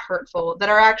not hurtful, that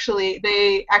are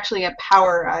they actually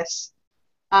empower us.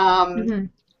 And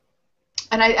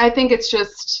I think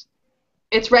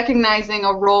it's recognizing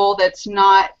a role that's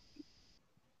not,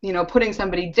 putting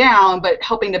somebody down, but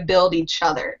helping to build each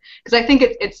other. Because I think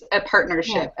it's a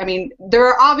partnership. Yeah. I mean,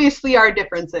 there obviously are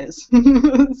differences.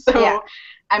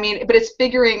 I mean, but it's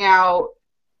figuring out,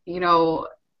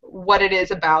 what it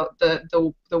is about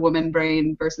the woman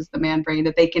brain versus the man brain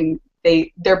that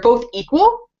they're both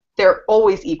equal. They're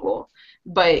always equal,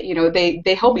 but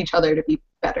they help each other to be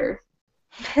better.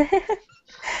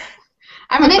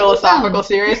 I'm a philosophical,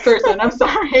 serious person. I'm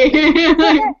sorry.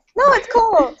 No, it's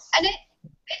cool. And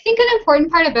I think an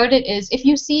important part about it is if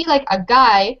you see like a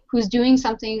guy who's doing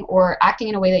something or acting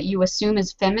in a way that you assume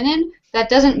is feminine, that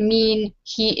doesn't mean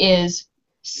he is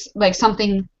like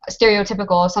something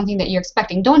stereotypical or something that you're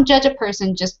expecting. Don't judge a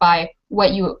person just by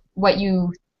what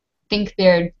you think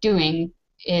they're doing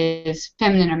is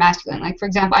feminine or masculine. Like, for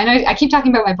example, I know I keep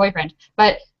talking about my boyfriend,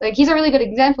 but like he's a really good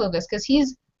example of this because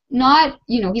he's not,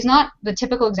 he's not the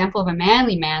typical example of a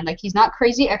manly man. Like, he's not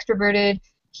crazy extroverted.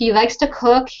 He likes to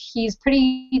cook. He's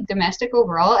pretty domestic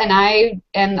overall, and I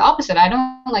am the opposite. I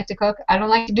don't like to cook. I don't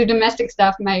like to do domestic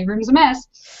stuff. My room's a mess.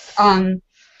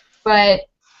 But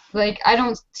like, I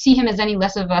don't see him as any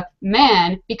less of a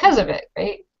man because of it,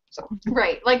 right? So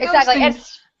right, like exactly. Those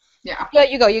things, yeah,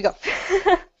 you go.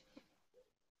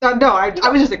 No, I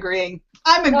was just agreeing.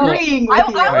 I'm agreeing with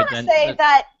you. I want to say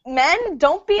that men,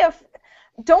 don't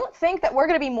think that we're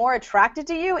going to be more attracted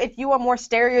to you if you are more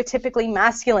stereotypically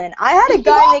masculine. I had a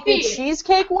guy make me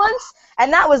cheesecake once,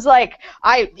 and that was like,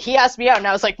 he asked me out, and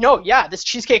I was like, no, yeah, this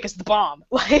cheesecake is the bomb.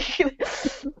 Like,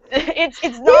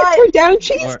 it's not. Put down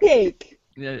cheesecake.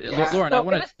 Lauren, I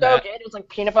want to. It was so good. It was like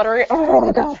peanut buttery. Oh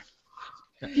my god.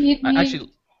 I actually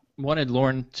wanted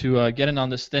Lauren to get in on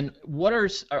this. Then, what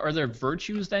are there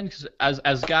virtues then? Because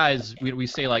as guys, we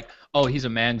say like, oh, he's a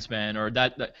man's man, or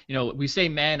that we say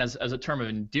man as a term of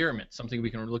endearment, something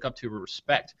we can look up to or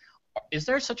respect. Is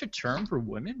there such a term for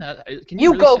women? Can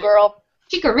you really go, girl.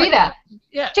 Chikorita.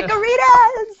 Yeah.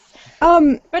 Chikoritas.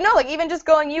 But no, like even just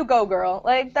going, you go, girl.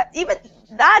 Like that, even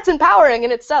that's empowering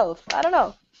in itself. I don't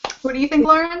know. What do you think,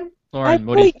 Lauren? Lauren,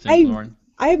 what do you think, Lauren?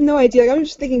 I have no idea. Like, I'm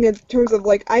just thinking in terms of,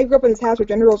 like, I grew up in this house where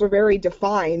gender roles were very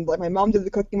defined. Like, my mom did the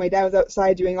cooking, my dad was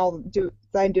outside did all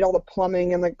the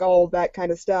plumbing and, like, all that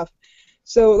kind of stuff.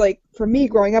 So, like, for me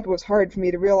growing up, it was hard for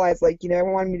me to realize, like,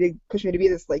 everyone wanted me to push me to be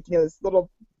this, like, this little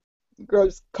girl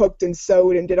just cooked and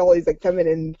sewed and did all these, like,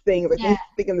 feminine things, like, you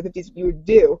think in the 50s you would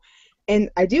do. And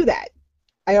I do that.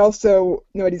 I also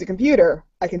know how to use a computer.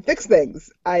 I can fix things.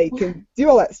 I can do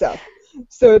all that stuff.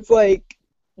 So it's like,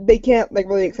 they can't like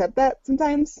really accept that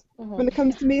sometimes when it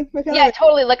comes to me. Yeah,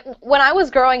 totally. Like when I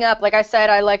was growing up, like I said,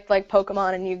 I liked like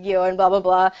Pokemon and Yu-Gi-Oh and blah blah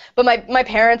blah. But my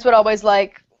parents would always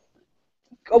like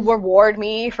reward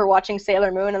me for watching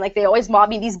Sailor Moon, and like they always mobbed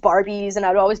me these Barbies, and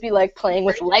I'd always be like playing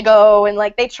with Lego, and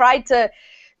like they tried to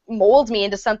mold me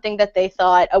into something that they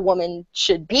thought a woman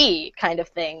should be, kind of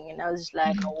thing. And I was just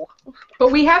like, oh.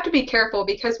 But we have to be careful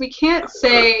because we can't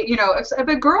say, if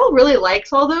a girl really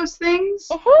likes all those things,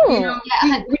 we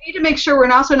need to make sure we're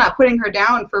also not putting her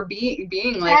down for being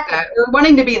like that or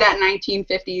wanting to be that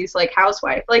 1950s like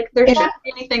housewife. Like there shouldn't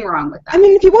be anything wrong with that. I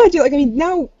mean, if you want to do, like, I mean,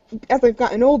 now as I've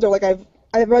gotten older, like I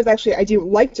realized actually I do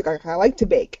like to cook. I like to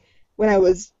bake. When I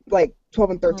was like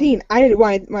 12 and 13, I didn't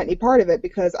want any part of it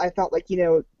because I felt like,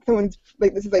 someone's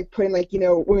like, this is like putting like,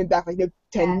 women back like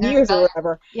 10 years or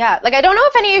whatever. Yeah, like I don't know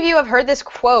if any of you have heard this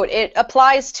quote. It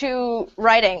applies to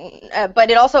writing, but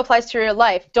it also applies to real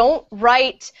life. Don't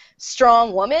write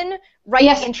strong woman, right,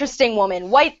 Yes. interesting woman,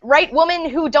 right women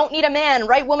who don't need a man,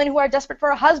 right women who are desperate for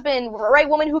a husband, right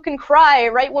women who can cry,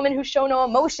 right women who show no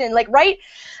emotion. Like, right,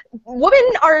 women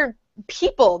are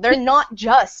people. They're not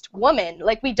just women.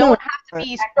 Like, we don't have to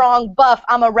be strong, buff,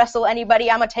 I'm a wrestle anybody,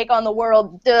 I'm a take on the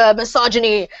world,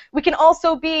 misogyny. We can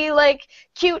also be, like,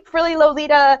 cute, frilly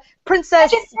Lolita,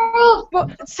 princess.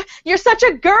 You're such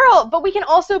a girl, but we can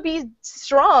also be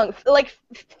strong. Like,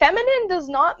 feminine does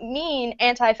not mean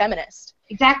anti-feminist.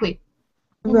 Exactly.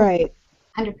 Right.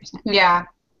 100%. Yeah.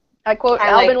 I quote I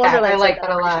Alvin like that. Wonderland. I like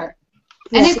that a lot.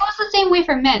 And it goes the same way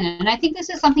for men. And I think this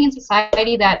is something in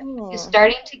society that is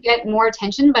starting to get more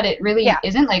attention, but it really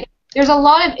isn't. Like, there's a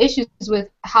lot of issues with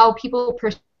how people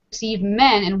perceive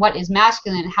men and what is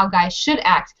masculine and how guys should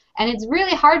act. And it's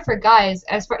really hard for guys,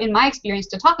 in my experience,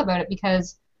 to talk about it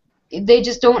because they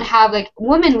just don't have, like,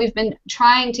 women, we've been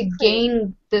trying to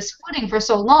gain this footing for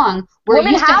so long.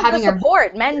 Women have the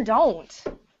support, men don't.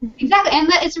 Exactly, and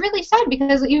it's really sad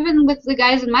because even with the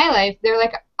guys in my life, they're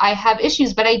like, I have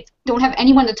issues, but I don't have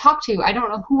anyone to talk to. I don't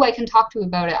know who I can talk to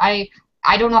about it. I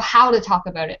don't know how to talk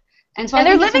about it. And so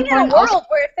they're living in a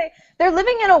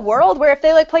world where if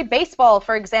they like play baseball,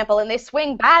 for example, and they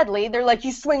swing badly, they're like,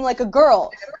 you swing like a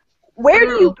girl. Where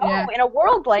do you go in a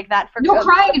world like that for no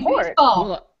crying in support? baseball?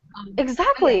 Well,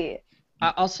 Exactly.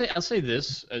 I'll say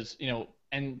this as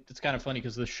and it's kind of funny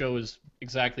because the show is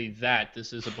exactly that.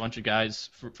 This is a bunch of guys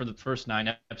for the first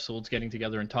 9 episodes getting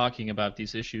together and talking about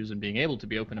these issues and being able to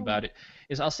be open about it.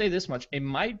 I'll say this much: it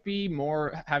might be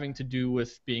more having to do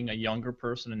with being a younger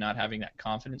person and not having that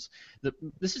confidence.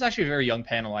 This is actually a very young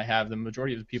panel I have. The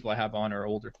majority of the people I have on are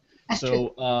older.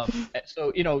 So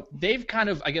they've kind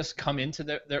of, I guess, come into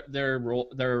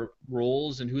their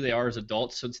roles and who they are as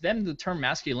adults. So to them, the term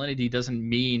masculinity doesn't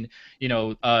mean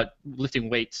lifting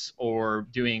weights or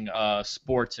doing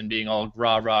sports and being all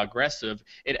rah aggressive.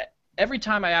 Every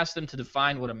time I asked them to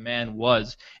define what a man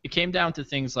was, it came down to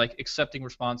things like accepting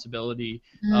responsibility,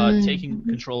 taking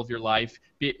control of your life,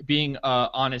 being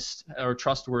honest or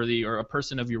trustworthy or a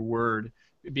person of your word,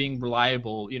 being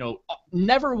reliable.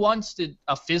 Never once did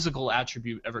a physical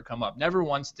attribute ever come up. Never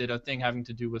once did a thing having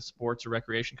to do with sports or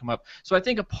recreation come up. So I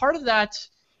think a part of that,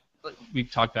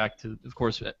 we've talked back to, of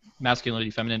course,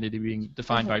 masculinity, femininity being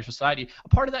defined by society. A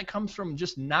part of that comes from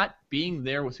just not being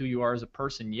there with who you are as a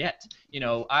person yet.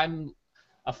 I'm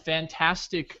a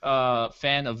fantastic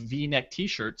fan of V-neck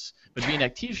T-shirts, but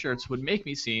V-neck T-shirts would make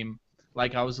me seem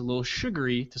like I was a little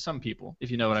sugary to some people, if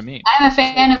you know what I mean. I'm a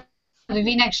fan of the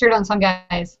V-neck shirt on some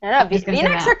guys. Yeah,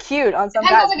 V-necks are cute on some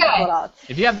guys.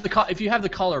 If you have the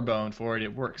collarbone for it,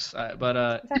 it works.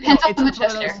 But depends on the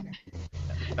chester.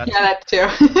 That too.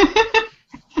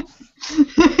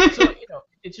 So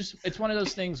it's one of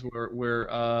those things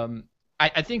where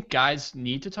I think guys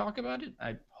need to talk about it.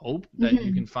 I hope that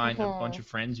you can find a bunch of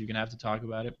friends you can have to talk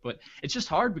about it, but it's just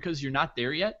hard because you're not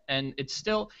there yet, and it's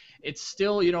still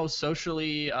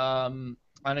socially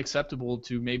unacceptable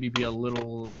to maybe be a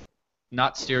little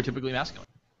not stereotypically masculine.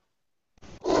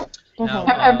 Now,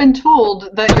 I've been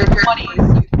told that your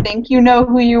 20s, you think you know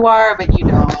who you are, but you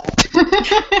don't.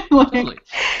 Totally.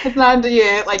 It's not until you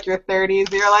hit like your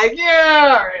 30s, you're like,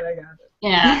 yeah, all right, I got it.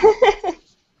 Yeah.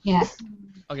 Yeah.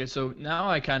 Okay, so now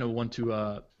I kind of want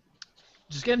to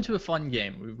just get into a fun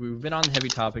game. We've been on heavy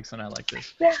topics, and I like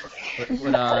this.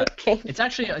 But it's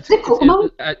actually I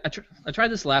tried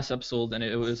this last episode, and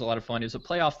it was a lot of fun. It's a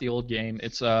play off the old game.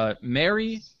 It's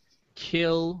marry,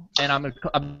 kill, and I'm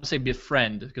gonna say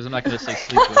befriend because I'm not gonna say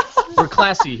sleep with. We're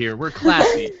classy here. We're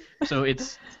classy. So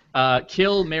it's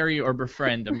kill, marry, or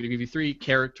befriend. I'm gonna give you 3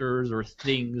 characters or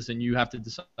things, and you have to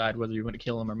decide whether you want to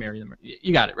kill them or marry them.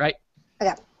 You got it, right?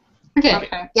 Okay. Okay.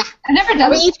 Yeah. I've never done. Are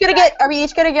we each gonna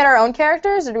get our own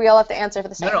characters, or do we all have to answer for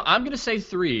the same? No. I'm gonna say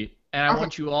 3, and I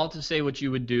want you all to say what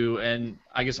you would do, and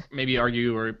I guess maybe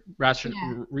argue or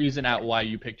reason out why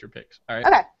you picked your picks. All right.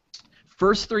 Okay.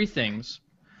 First 3 things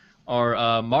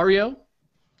are Mario,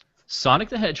 Sonic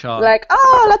the Hedgehog.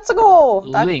 Let's go.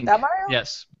 Link. That Mario?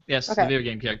 Yes, Okay. the video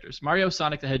game characters. Mario,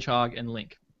 Sonic the Hedgehog, and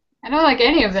Link. I don't like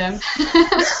any of them.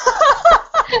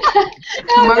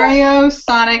 Mario,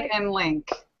 Sonic, and Link.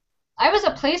 I was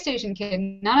a PlayStation kid,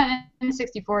 not an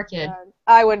N64 kid.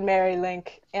 I would marry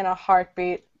Link in a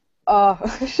heartbeat. Oh.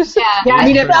 Yeah. I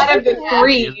mean, if out of the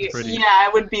 3,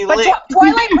 it would be but Link.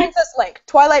 Twilight Princess Link.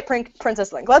 Twilight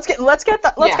Princess Link. Let's get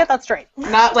that straight.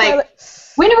 Not like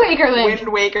Wind Waker Link.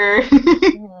 Wind Waker.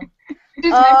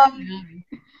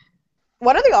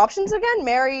 What are the options again?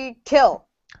 Marry, kill.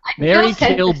 Marry,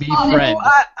 kill, befriend.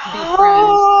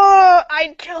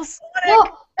 I'd kill Sonic.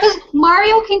 Well, Because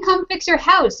Mario can come fix your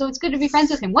house, so it's good to be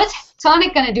friends with him. What's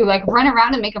Sonic gonna do? Like run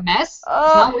around and make a mess?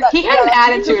 He had an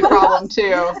attitude problem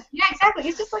too. Yeah, exactly.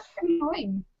 He's just like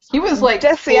annoying. He was like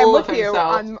Jesse, full I'm of with you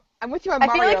himself. I'm with you on I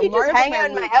Mario. feel like he'd just Mario's hang out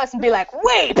in my weak. house and be like,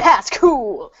 way past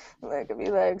cool. Like, I'd be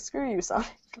like, screw you, Sonic.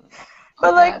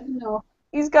 But like, no.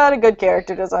 he's got a good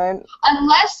character design.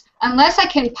 Unless I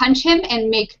can punch him and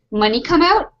make money come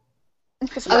out.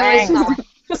 Otherwise, it's not.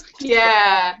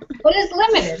 Yeah. But it's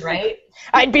limited, right?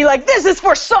 I'd be like, this is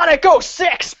for Sonic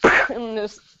 06! And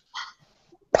just,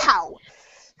 pow!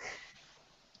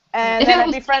 And If then it I'd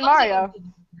was befriend Mario.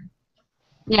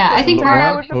 Yeah, I think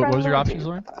Mario would What was your options,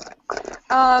 Lauren?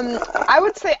 I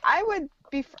would say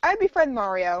I'd befriend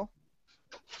Mario.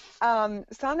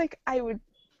 Sonic, I would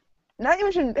not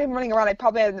even him running around. I'd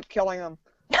probably end up killing him.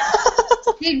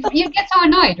 you get so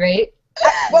annoyed, right?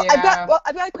 Well, Yeah.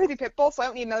 I've got a crazy pit bull, so I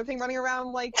don't need another thing running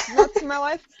around like nuts in my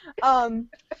life.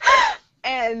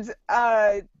 And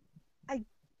I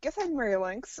guess I'd marry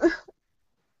Lynx.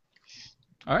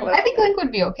 All right. I think Link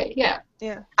would be okay. Yeah.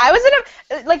 Yeah. I was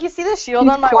in a, like, you see the shield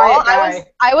He's on my quiet wall? guy.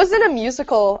 I was in a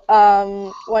musical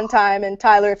one time, and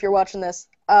Tyler, if you're watching this,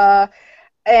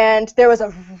 and there was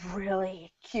a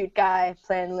really cute guy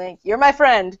playing Link. You're my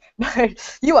friend,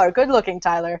 but you are good looking,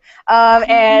 Tyler.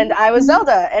 And I was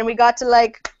Zelda, and we got to,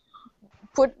 like,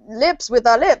 put lips with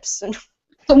our lips. And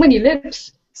So many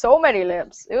lips. so many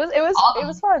lips. It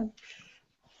was fun.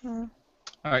 All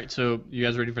right. So you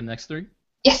guys ready for the next three?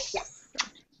 Yes.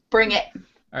 Bring it.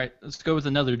 All right. Let's go with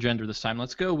another gender this time.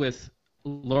 Let's go with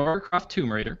Lara Croft Tomb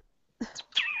Raider,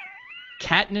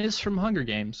 Katniss from Hunger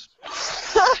Games,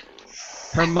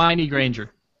 Hermione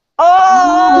Granger.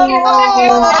 I'm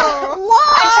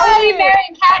totally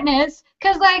marrying Katniss,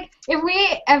 because, like, if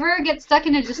we ever get stuck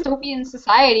in a dystopian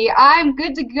society, I'm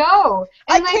good to go.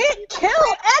 And, I can't kill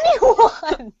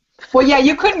anyone! Well, yeah,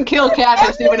 you couldn't kill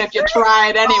Katniss even if you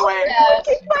tried anyway. Yeah.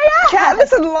 Kick my ass!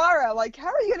 Katniss and Lara, like, how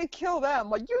are you gonna kill them?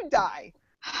 Like, you die.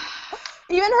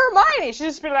 Even Hermione, she'd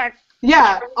just be like,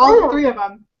 Yeah, all three of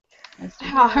them.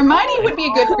 Hermione would be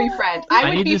a good free friend. I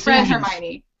would need befriend decisions.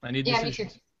 Hermione. I need Yeah, me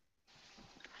decisions. too.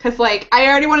 Because, like, I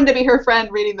already wanted to be her friend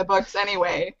reading the books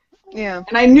anyway. Yeah.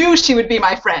 And I knew she would be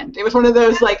my friend. It was one of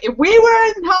those, like, if we were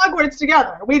in Hogwarts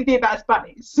together, we'd be best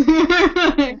buddies.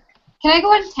 Can I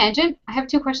go on a tangent? I have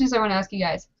two questions I want to ask you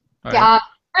guys. All right.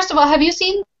 First of all, have you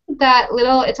seen that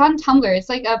little, it's on Tumblr, it's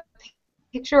like a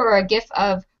picture or a gif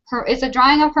of her, it's a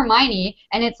drawing of Hermione,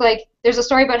 and it's like, there's a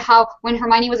story about how when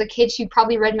Hermione was a kid, she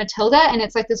probably read Matilda, and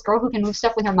it's like this girl who can move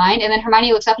stuff with her mind, and then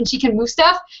Hermione looks up and she can move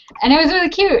stuff, and it was really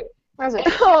cute. where's it?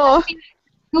 Oh.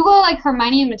 Google, like,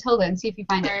 Hermione and Matilda and see if you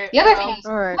find it. The other thing is,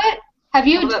 Alright. what have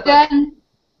you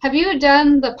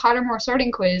done the Pottermore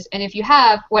sorting quiz? And if you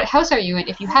have, what house are you in?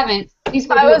 If you haven't, please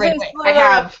go do it right away. I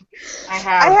have.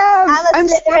 I'm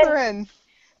Slytherin. Slytherin.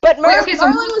 But okay, so-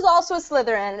 Merlin was also a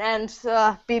Slytherin, and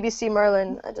BBC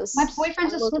Merlin. My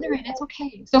boyfriend's a Slytherin. It's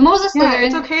okay. So Mo's a Yeah, Slytherin.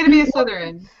 it's okay to be a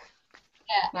Slytherin.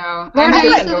 Yeah. No, Lorde, I'm a are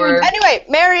you Gryffindor. Anyway,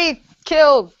 Mary,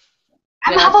 kill,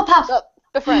 I'm Yeah. Hufflepuff.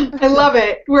 befriend. I love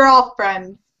it. We're all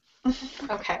friends.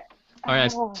 Okay. All right. I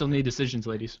still need decisions,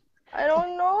 ladies. I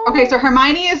don't know. Okay, so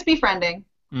Hermione is befriending.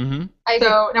 Mm-hmm. I agree.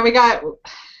 So now we got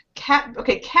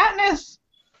Katniss.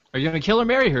 Are you gonna kill or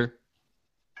marry her?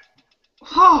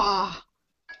 Oh,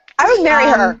 I would marry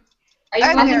her. Are you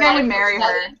I gonna think I would marry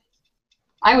her.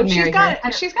 I would marry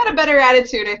her. She's got a better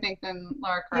attitude, I think, than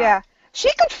Lara Croft. Yeah. She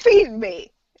could feed me.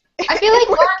 I feel like It Lara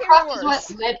wouldn't Croft get is worse.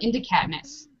 what led into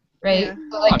Katniss, right? Yeah.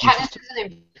 So like Oh, Katniss is an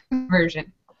improved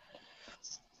version.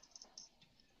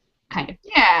 Kind of.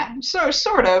 Yeah,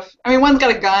 sort of. I mean, one's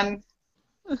got a gun.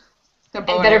 A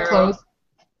bow And better arrow. clothes.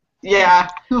 Yeah.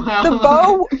 Well, The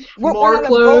bow won't More run out of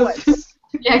clothes. bullets.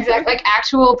 Yeah, exactly. Like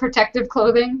actual protective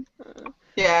clothing.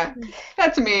 Yeah,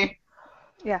 that's me.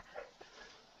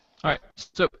 All right.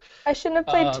 So I shouldn't have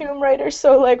played Uh, Tomb Raider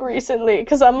so, like, recently,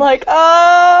 because I'm like,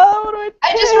 what do I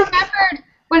I just remembered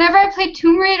whenever I played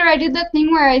Tomb Raider, I did that thing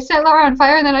where I set Lara on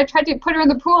fire and then I tried to put her in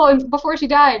the pool and before she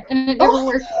died, and it never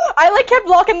worked. I, like, kept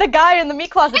locking the guy in the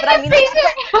meat closet, but I mean, like,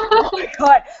 oh Amazing! my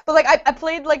god. But, like, I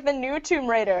played, like, the new Tomb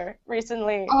Raider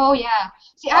recently. Oh yeah.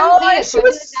 See, I haven't played it, she so I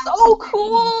was did it down so to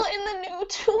cool in the new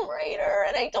Tomb Raider,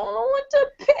 and I don't know what to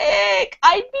pick.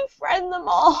 I'd befriend them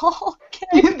all.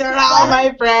 They're all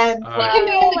my friends. all We right. can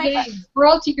be in the game. We're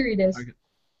all cheerleaders. Okay.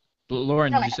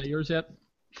 Lauren, did you say yours yet?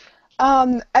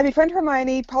 I'd befriend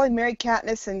Hermione, probably marry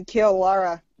Katniss, and kill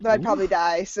Lara. But I'd probably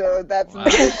die, so that's Wow.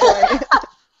 the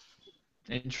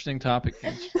Interesting topic.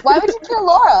 Paige. Why would you kill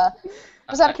Laura?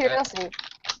 Just out of curiosity.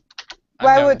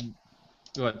 Why I'm would- down-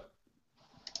 Go ahead.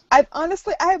 I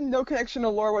have no connection to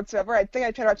lore whatsoever. I think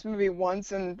I tried to watch the movie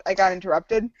once and I got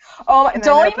interrupted. And Don't I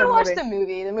never even played watch the the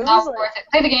movie. The movie's Not like... worth it.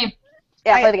 Play the game.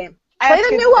 Yeah, play the game. I Play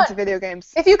actually the new one. into video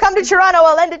games. If you come to Toronto,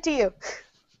 I'll lend it to you.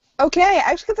 Okay,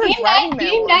 I actually consider Game driving night. there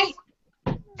Game once.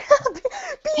 night.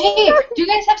 Hey, do you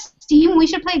guys have Steam? We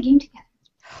should play a game together.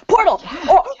 Portal!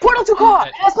 Oh, Portal 2 co-op!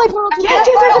 Let's play Portal 2 Yes.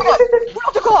 co-op!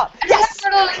 Portal 2 co-op! Yes!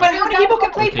 But how many people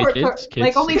can play Okay, for kids,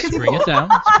 like only 2 let's people? bring it down.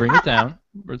 Let's bring it down.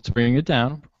 Let's bring it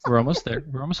down. We're almost there.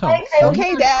 We're almost home.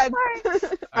 Okay, Dad.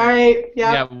 Alright,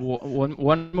 yeah. Yeah,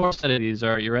 one more set of these. All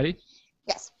right, you ready?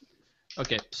 Yes.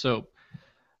 Okay, so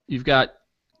you've got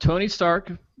Tony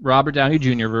Stark, Robert Downey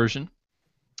Jr. version.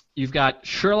 You've got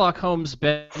Sherlock Holmes,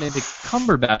 Benedict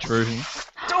Cumberbatch version.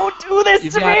 Don't do this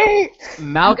You've to got me!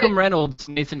 Malcolm Reynolds,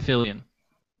 Nathan Fillion.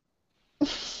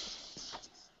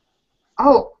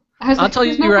 Oh. I'll tell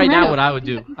you right now what I would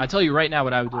do. I'll tell you right now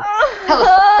what I would do.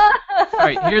 All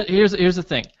right, here's the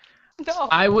thing. No.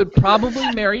 I would probably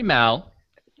marry Mal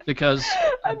because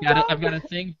I've got a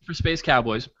thing for space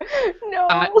cowboys. No.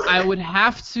 I would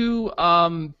have to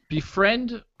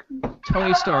befriend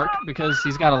Tony Stark because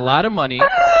he's got a lot of money.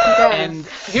 And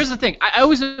here's the thing. I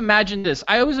always imagined this.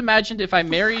 I always imagined if I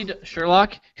married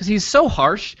Sherlock, because he's so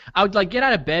harsh, I would like get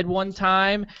out of bed one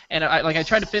time and I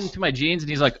tried to fit into my jeans and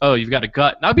he's like, "Oh, you've got a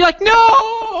gut." And I'd be like,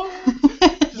 "No!"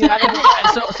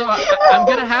 So I'm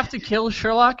gonna have to kill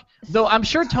Sherlock. Though I'm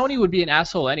sure Tony would be an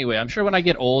asshole anyway. I'm sure when I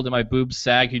get old and my boobs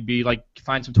sag, he'd be like,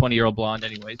 find some 20-year-old blonde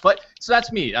anyways. But so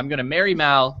that's me. I'm gonna marry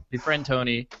Mal, befriend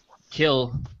Tony,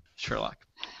 kill Sherlock.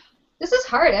 This is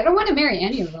hard. I don't want to marry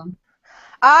any of them.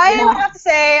 I would have to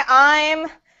say I'm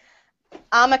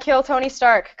a kill Tony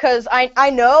Stark because I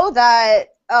know that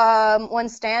when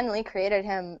Stan Lee created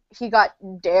him, he got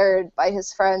dared by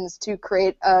his friends to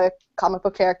create a comic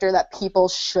book character that people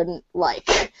shouldn't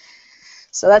like.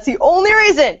 So that's the only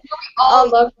reason. We all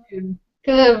love him.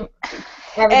 Because of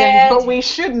But we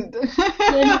shouldn't.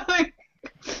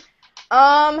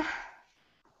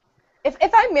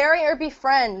 If I marry or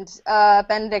befriend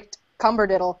Benedict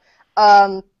Cumberdiddle,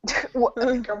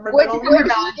 would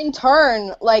he in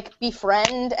turn like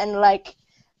befriend and like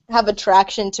have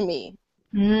attraction to me?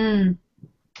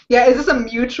 Yeah, is this a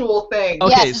mutual thing?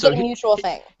 Okay, yes, so it's a mutual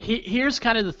thing. Here's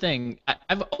kind of the thing.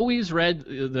 I've always read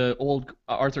the old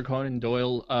Arthur Conan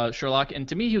Doyle Sherlock, and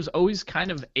to me he was always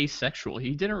kind of asexual.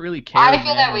 He didn't really care I if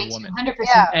feel man that or way too, woman. 100%.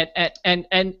 Yeah. And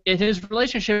in his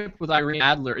relationship with Irene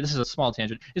Adler, this is a small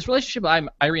tangent. His relationship with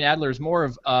Irene Adler is more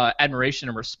of admiration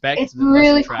and respect. It's than less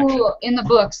really attraction. cool in the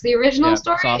books. The original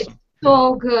story it's awesome. is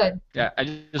so good. Yeah, I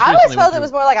I always felt recently it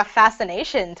was more like a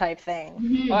fascination type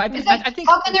thing. Well, I It's think- like, I think-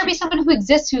 how can there be someone who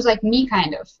exists who's like me,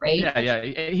 kind of, right? Yeah.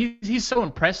 He's so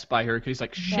impressed by her because he's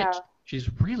like, shit, Yeah. she's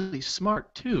really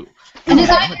smart too. And it's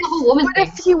not even the whole woman What thing.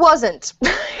 if he wasn't?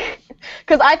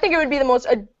 Because I think it would be the most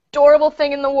adorable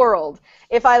thing in the world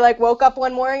if I like woke up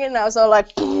one morning and I was all like,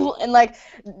 and like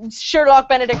Sherlock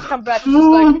Benedict Cumberbatch was just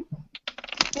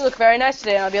like, "You look very nice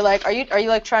today," and I'd be like, "Are you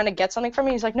like trying to get something from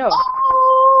me?" He's like, "No,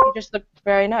 you just look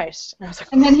very nice." And I was like,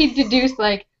 And then he deduced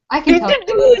like, I can tell.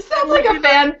 It sounds like a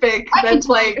fanfic I can that's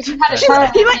like. tell you had a He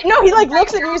child. like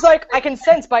looks at me. He's like, "I can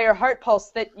sense by your heart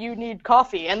pulse that you need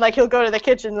coffee," and like he'll go to the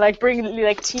kitchen, like bring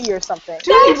like tea or something.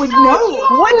 Dude, would know.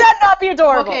 Would that not be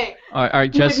adorable? Okay. All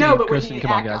right, You would Jesse, know, but would Kristen, you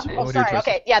come on, act guys. on it? What Oh, are your sorry. choices?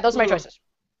 Okay, yeah, those are my choices.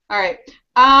 All right.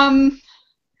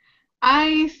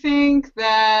 I think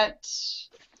that.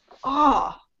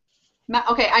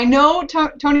 Okay. I know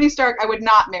Tony Stark. I would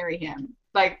not marry him.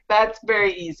 Like that's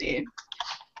very easy.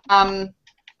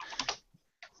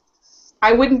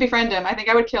 I wouldn't befriend him. I think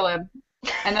I would kill him,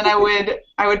 and then I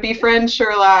would befriend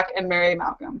Sherlock and marry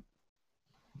Malcolm.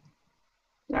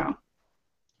 So.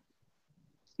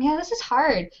 Yeah, this is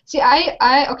hard. See,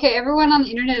 okay, everyone on the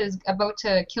internet is about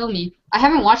to kill me. I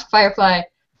haven't watched Firefly,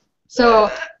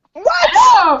 so.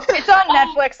 What? It's on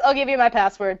Netflix. I'll give you my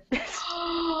password.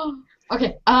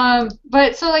 Okay.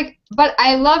 But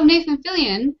I love Nathan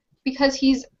Fillion because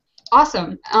he's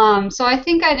awesome. So I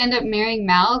think I'd end up marrying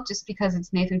Mal just because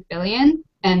it's Nathan Fillion,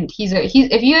 and he's if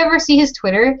you ever see his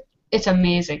Twitter, it's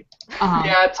amazing.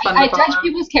 Yeah, it's fun. I to judge follow.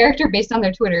 people's character based on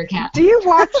their Twitter account. Do you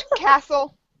watch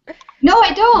Castle? No,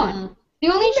 I don't. The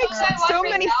only He shows makes I watch so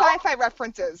right many now, sci-fi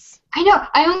references. I know.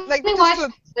 I only Like, just watch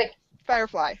the- like.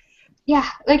 Firefly. Yeah,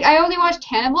 like I only watched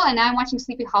Hannibal, and now I'm watching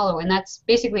Sleepy Hollow, and that's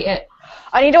basically it.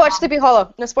 I need to watch Sleepy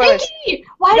Hollow. No spoilers. Hey,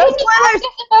 why No didn't you talk to us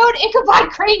about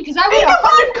Ichabod Crane? Because I would have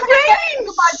Ichabod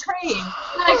Crane.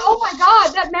 Like, oh my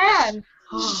God, that man.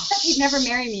 Except he'd never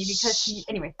marry me because he.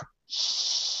 Anyway.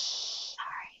 Sorry.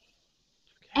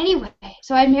 Anyway,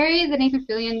 so I'd marry the Nathan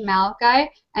Fillion Mal guy,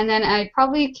 and then I'd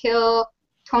probably kill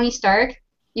Tony Stark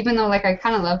even though like I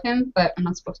kind of love him, but I'm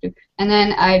not supposed to. And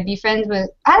then I'd be friends with,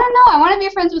 I don't know, I want to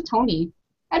be friends with Tony.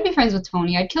 I'd be friends with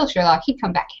Tony. I'd kill Sherlock. He'd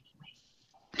come back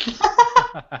anyway.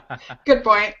 Good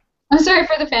point. I'm sorry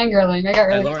for the fangirling. I got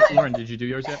really Lauren, did you do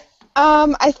yours yet?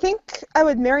 I think I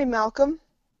would marry Malcolm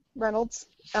Reynolds.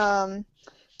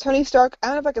 Tony Stark, I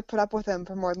don't know if I could put up with him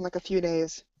for more than like a few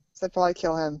days. So I'd probably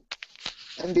kill him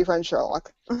and befriend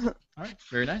Sherlock. All right,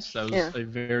 very nice. That was a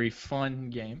very fun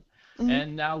game.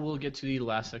 And now we'll get to the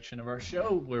last section of our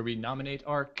show where we nominate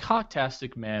our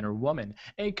CockTastic Man or Woman.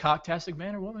 A CockTastic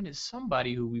Man or Woman is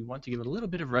somebody who we want to give a little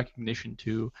bit of recognition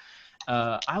to.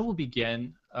 I will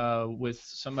begin with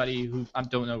somebody who I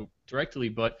don't know directly,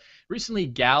 but recently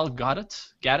Gal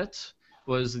Gadot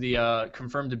was the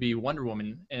confirmed to be Wonder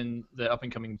Woman in the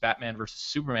up-and-coming Batman vs.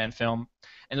 Superman film.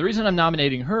 And the reason I'm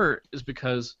nominating her is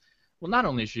because, well, not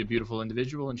only is she a beautiful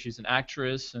individual and she's an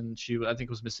actress, and she, I think,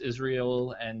 was Miss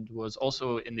Israel and was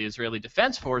also in the Israeli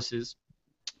Defense Forces,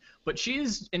 but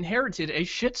she's inherited a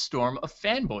shitstorm of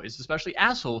fanboys, especially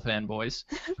asshole fanboys,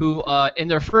 who in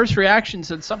their first reaction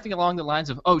said something along the lines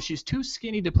of, oh, she's too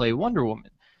skinny to play Wonder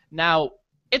Woman. Now,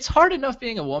 it's hard enough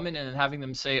being a woman and having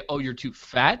them say, oh, you're too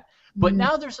fat, but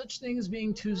now there's such thing as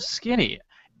being too skinny.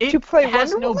 It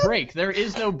has no break. There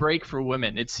is no break for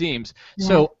women, it seems. Yeah.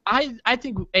 So I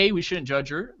think, A, we shouldn't judge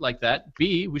her like that.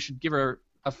 B, we should give her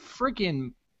a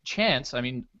freaking chance. I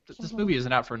mean, this movie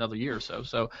isn't out for another year or so.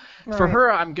 So for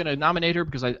her, I'm going to nominate her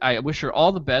because I wish her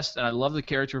all the best, and I love the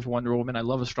character of Wonder Woman. I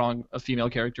love a strong female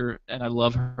character, and I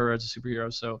love her as a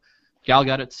superhero. So Gal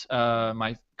Gadot's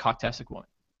my CockTastic Woman.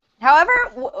 However,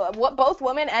 both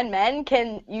women and men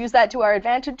can use that to our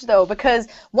advantage, though, because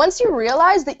once you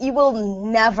realize that you will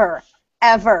never,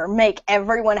 ever make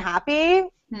everyone happy,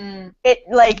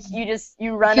 it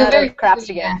you run out of craps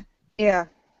to give. Yeah,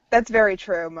 that's very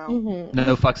true, Mo.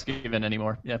 No fucks given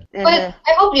anymore. Yeah. But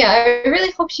I hope, I really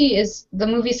hope the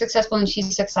movie's successful and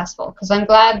she's successful, because I'm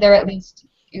glad they're at least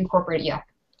incorporated.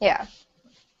 Yeah.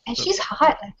 And she's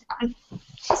hot.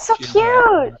 She's so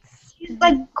cute. She's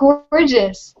like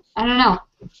gorgeous. I don't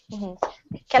know.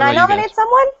 Can I nominate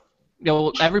someone? Yeah,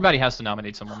 well, everybody has to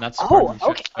nominate someone. That's part of the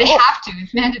show. Okay. They have to.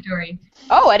 It's mandatory.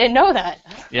 Oh, I didn't know that.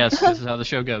 Yes, this is how the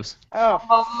show goes.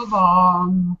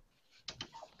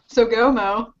 So go,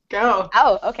 Mo. Go.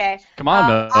 Oh, okay. Come on,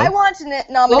 Mo. I want to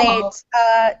nominate.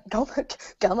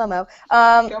 Go, Mo.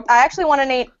 I actually want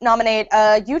to nominate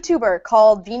a YouTuber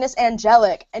called Venus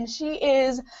Angelic, and she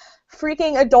is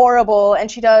freaking adorable, and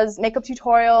she does makeup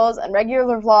tutorials and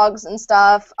regular vlogs and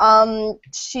stuff.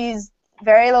 She's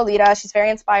very Lolita. She's very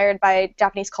inspired by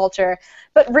Japanese culture.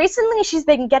 But recently she's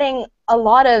been getting a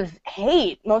lot of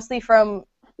hate, mostly from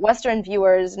Western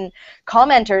viewers and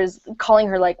commenters calling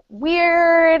her like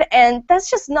weird, and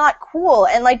that's just not cool.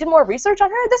 And did more research on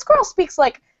her. This girl speaks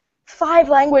like 5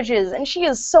 languages, and she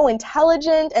is so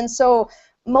intelligent and so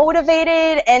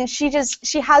motivated, and she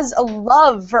has a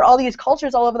love for all these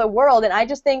cultures all over the world, and I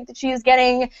just think that she's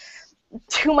getting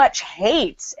too much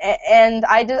hate, and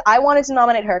I wanted to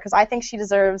nominate her because I think she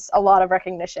deserves a lot of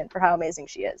recognition for how amazing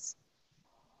she is.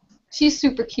 She's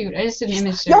super cute. I just did an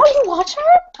image. Yo, you watch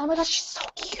her? Oh my gosh, she's so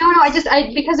cute.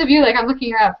 No, because of you, I'm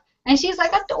looking her up, and she's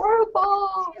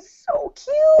adorable. She's so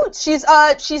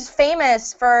cute. She's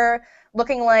famous for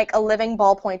looking like a living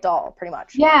ballpoint doll, pretty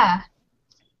much. Yeah.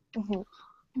 All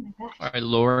right,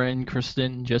 Lauren,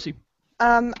 Kristen, Jessie.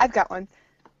 I've got one.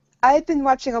 I've been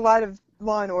watching a lot of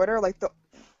Law and Order, like the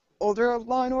older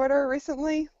Law and Order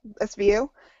recently, SVU,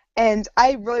 and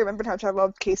I really remembered how much I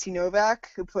loved Casey Novak,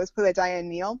 who was played by Diane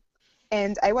Neal.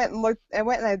 And I went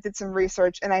and I did some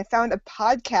research, and I found a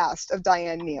podcast of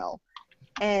Diane Neal,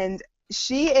 and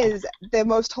she is the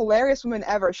most hilarious woman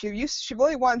ever. She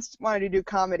really wanted to do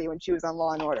comedy when she was on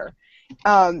Law and Order,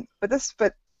 but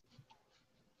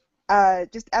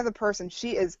just as a person,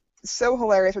 she is so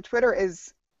hilarious. Her Twitter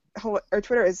is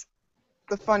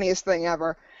the funniest thing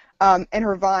ever, and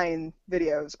her Vine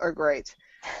videos are great.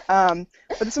 But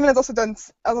this woman has also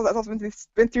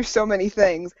been through so many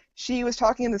things. She was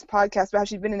talking in this podcast about how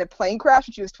she'd been in a plane crash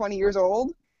when she was 20 years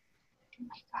old. Oh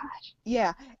my gosh.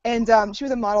 Yeah, and she was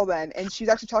a model then, and she was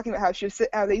actually talking about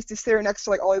how they used to sit her next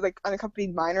to all these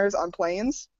unaccompanied minors on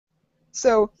planes.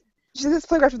 So she's in this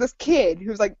plane crash with this kid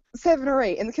who's 7 or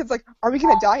 8, and the kid's like, "Are we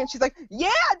gonna die?" And she's like,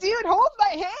 "Yeah, dude, hold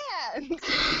my hand."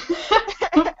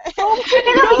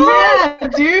 Yeah,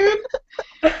 dude.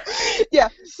 Yeah.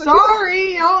 So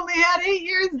sorry, you only had 8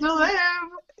 years to live.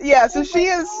 Yeah, so she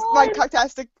is my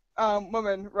CockTastic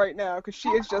woman right now because she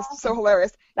is just so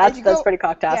hilarious. That's pretty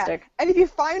CockTastic. Yeah. And if you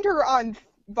find her on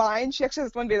Vine, she actually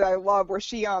has one video that I love where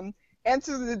she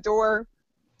answers the door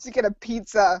to get a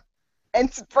pizza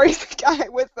and sprays the guy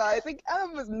with, I think, I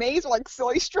don't know if it was mace or like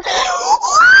silly string.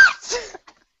 What?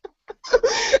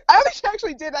 I don't think she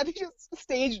actually did. I think she just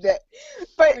staged it.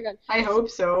 But I hope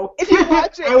so. if you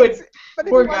watch it, I would. but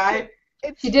if Poor you watch guy.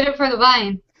 It's, She did it for the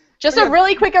Vine. Just a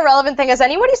really quick irrelevant thing. Has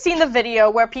anybody seen the video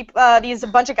where these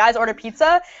bunch of guys order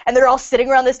pizza and they're all sitting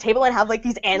around this table and have like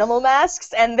these animal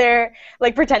masks and they're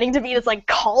like pretending to be this like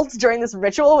cult during this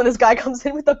ritual when this guy comes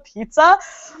in with a pizza?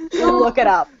 Look it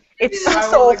up. It's Yeah, I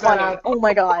will so look that funny. up. Oh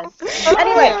my god.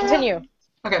 Anyway, continue.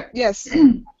 Okay. yes.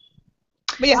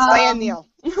 But yes, Diane Neal.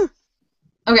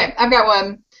 Okay, I've got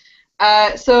one.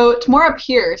 So Tamora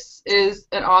Pierce is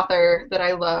an author that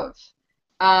I love.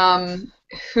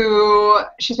 Who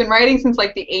she's been writing since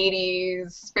like the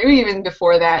 80s, maybe even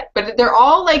before that. But they're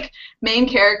all like main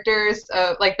characters.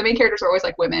 Like the main characters are always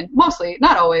like women, mostly,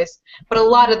 not always, but a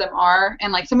lot of them are.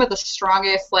 And like some of the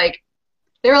strongest, like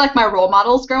they were like my role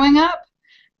models growing up,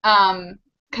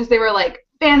 because they were like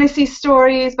fantasy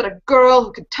stories, but a girl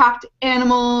who could talk to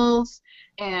animals,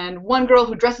 and one girl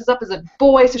who dresses up as a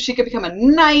boy so she could become a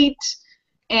knight.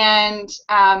 And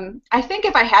I think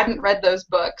if I hadn't read those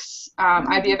books,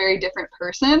 I'd be a very different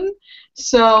person.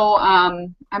 So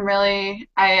I'm really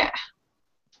I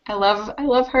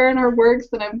love her and her works,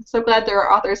 and I'm so glad there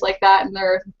are authors like that, and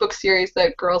there are book series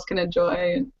that girls can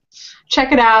enjoy. And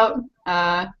check it out.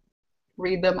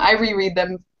 Read them. I reread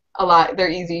them a lot. They're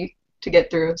easy to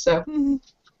get through. So.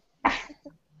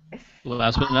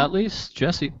 Last but not least,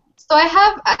 Jessie. So I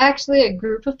have actually a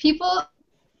group of people.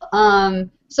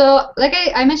 So like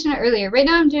I mentioned it earlier, right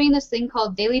now I'm doing this thing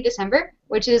called Daily December,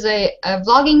 which is a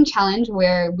vlogging challenge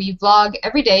where we vlog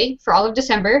every day for all of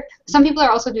December. Some people are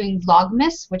also doing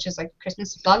Vlogmas, which is like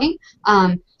Christmas vlogging.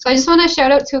 So I just want to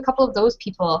shout out to a couple of those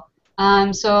people.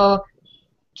 So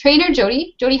Trainer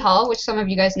Jody Hall, which some of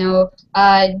you guys know,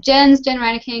 Jen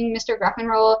Reinking, Mr.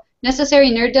 Grafenroll, Necessary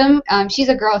Nerddom. She's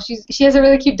a girl. She has a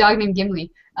really cute dog named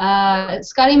Gimli.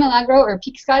 Scotty Milagro, or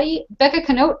Peak Scotty, Becca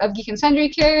Canote of Geek and Sundry,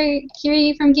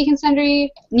 Kiri from Geek and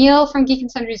Sundry, Neil from Geek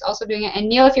and Sundry is also doing it. And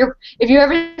Neil, if you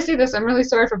ever see this, I'm really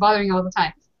sorry for bothering you all the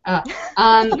time.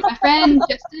 My friend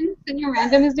Justin Senior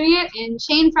Random is doing it, and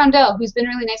Shane Frondell, who's been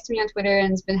really nice to me on Twitter and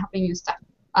has been helping me with stuff.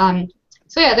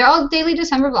 So yeah, they're all Daily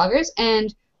December vloggers,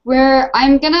 and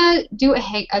I'm gonna do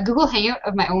a Google Hangout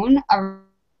of my own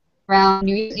around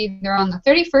New Year's, either on the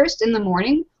 31st in the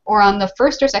morning or on the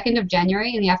 1st or 2nd of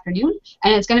January in the afternoon,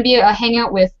 and it's going to be a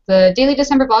hangout with the Daily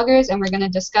December vloggers, and we're going to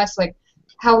discuss like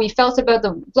how we felt about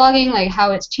the vlogging, like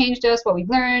how it's changed us, what we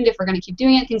learned, if we're going to keep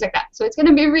doing it, things like that. So it's going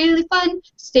to be really fun.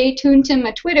 Stay tuned to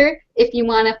my Twitter if you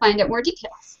want to find out more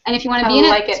details, and if you want to be in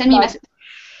it, send me a message.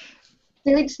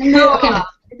 Daily December. Okay.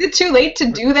 Is it too late to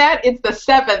do that? It's the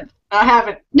 7th. I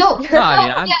haven't. No. No,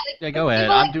 I mean, go ahead.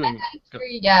 I'm doing.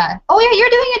 Yeah. Oh yeah, you're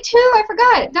doing it too. I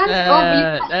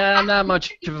forgot. I'm not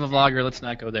much of a vlogger. Let's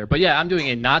not go there. But yeah, I'm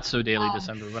doing a not so daily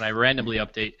December when I randomly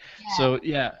update. Yeah. So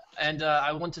yeah, and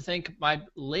I want to thank my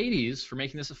ladies for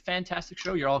making this a fantastic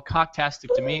show. You're all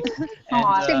cocktastic to me.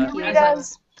 And, thank you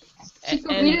guys. And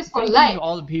thank you to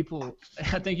all the people.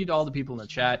 Thank you to all the people in the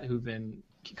chat who've been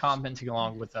commenting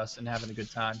along with us and having a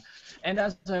good time. And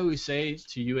as I always say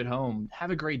to you at home, have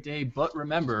a great day, but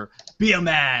remember, be a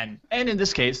man. And in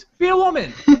this case, be a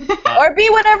woman. Or be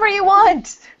whatever you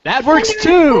want. That works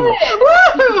too.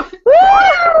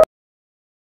 Woo!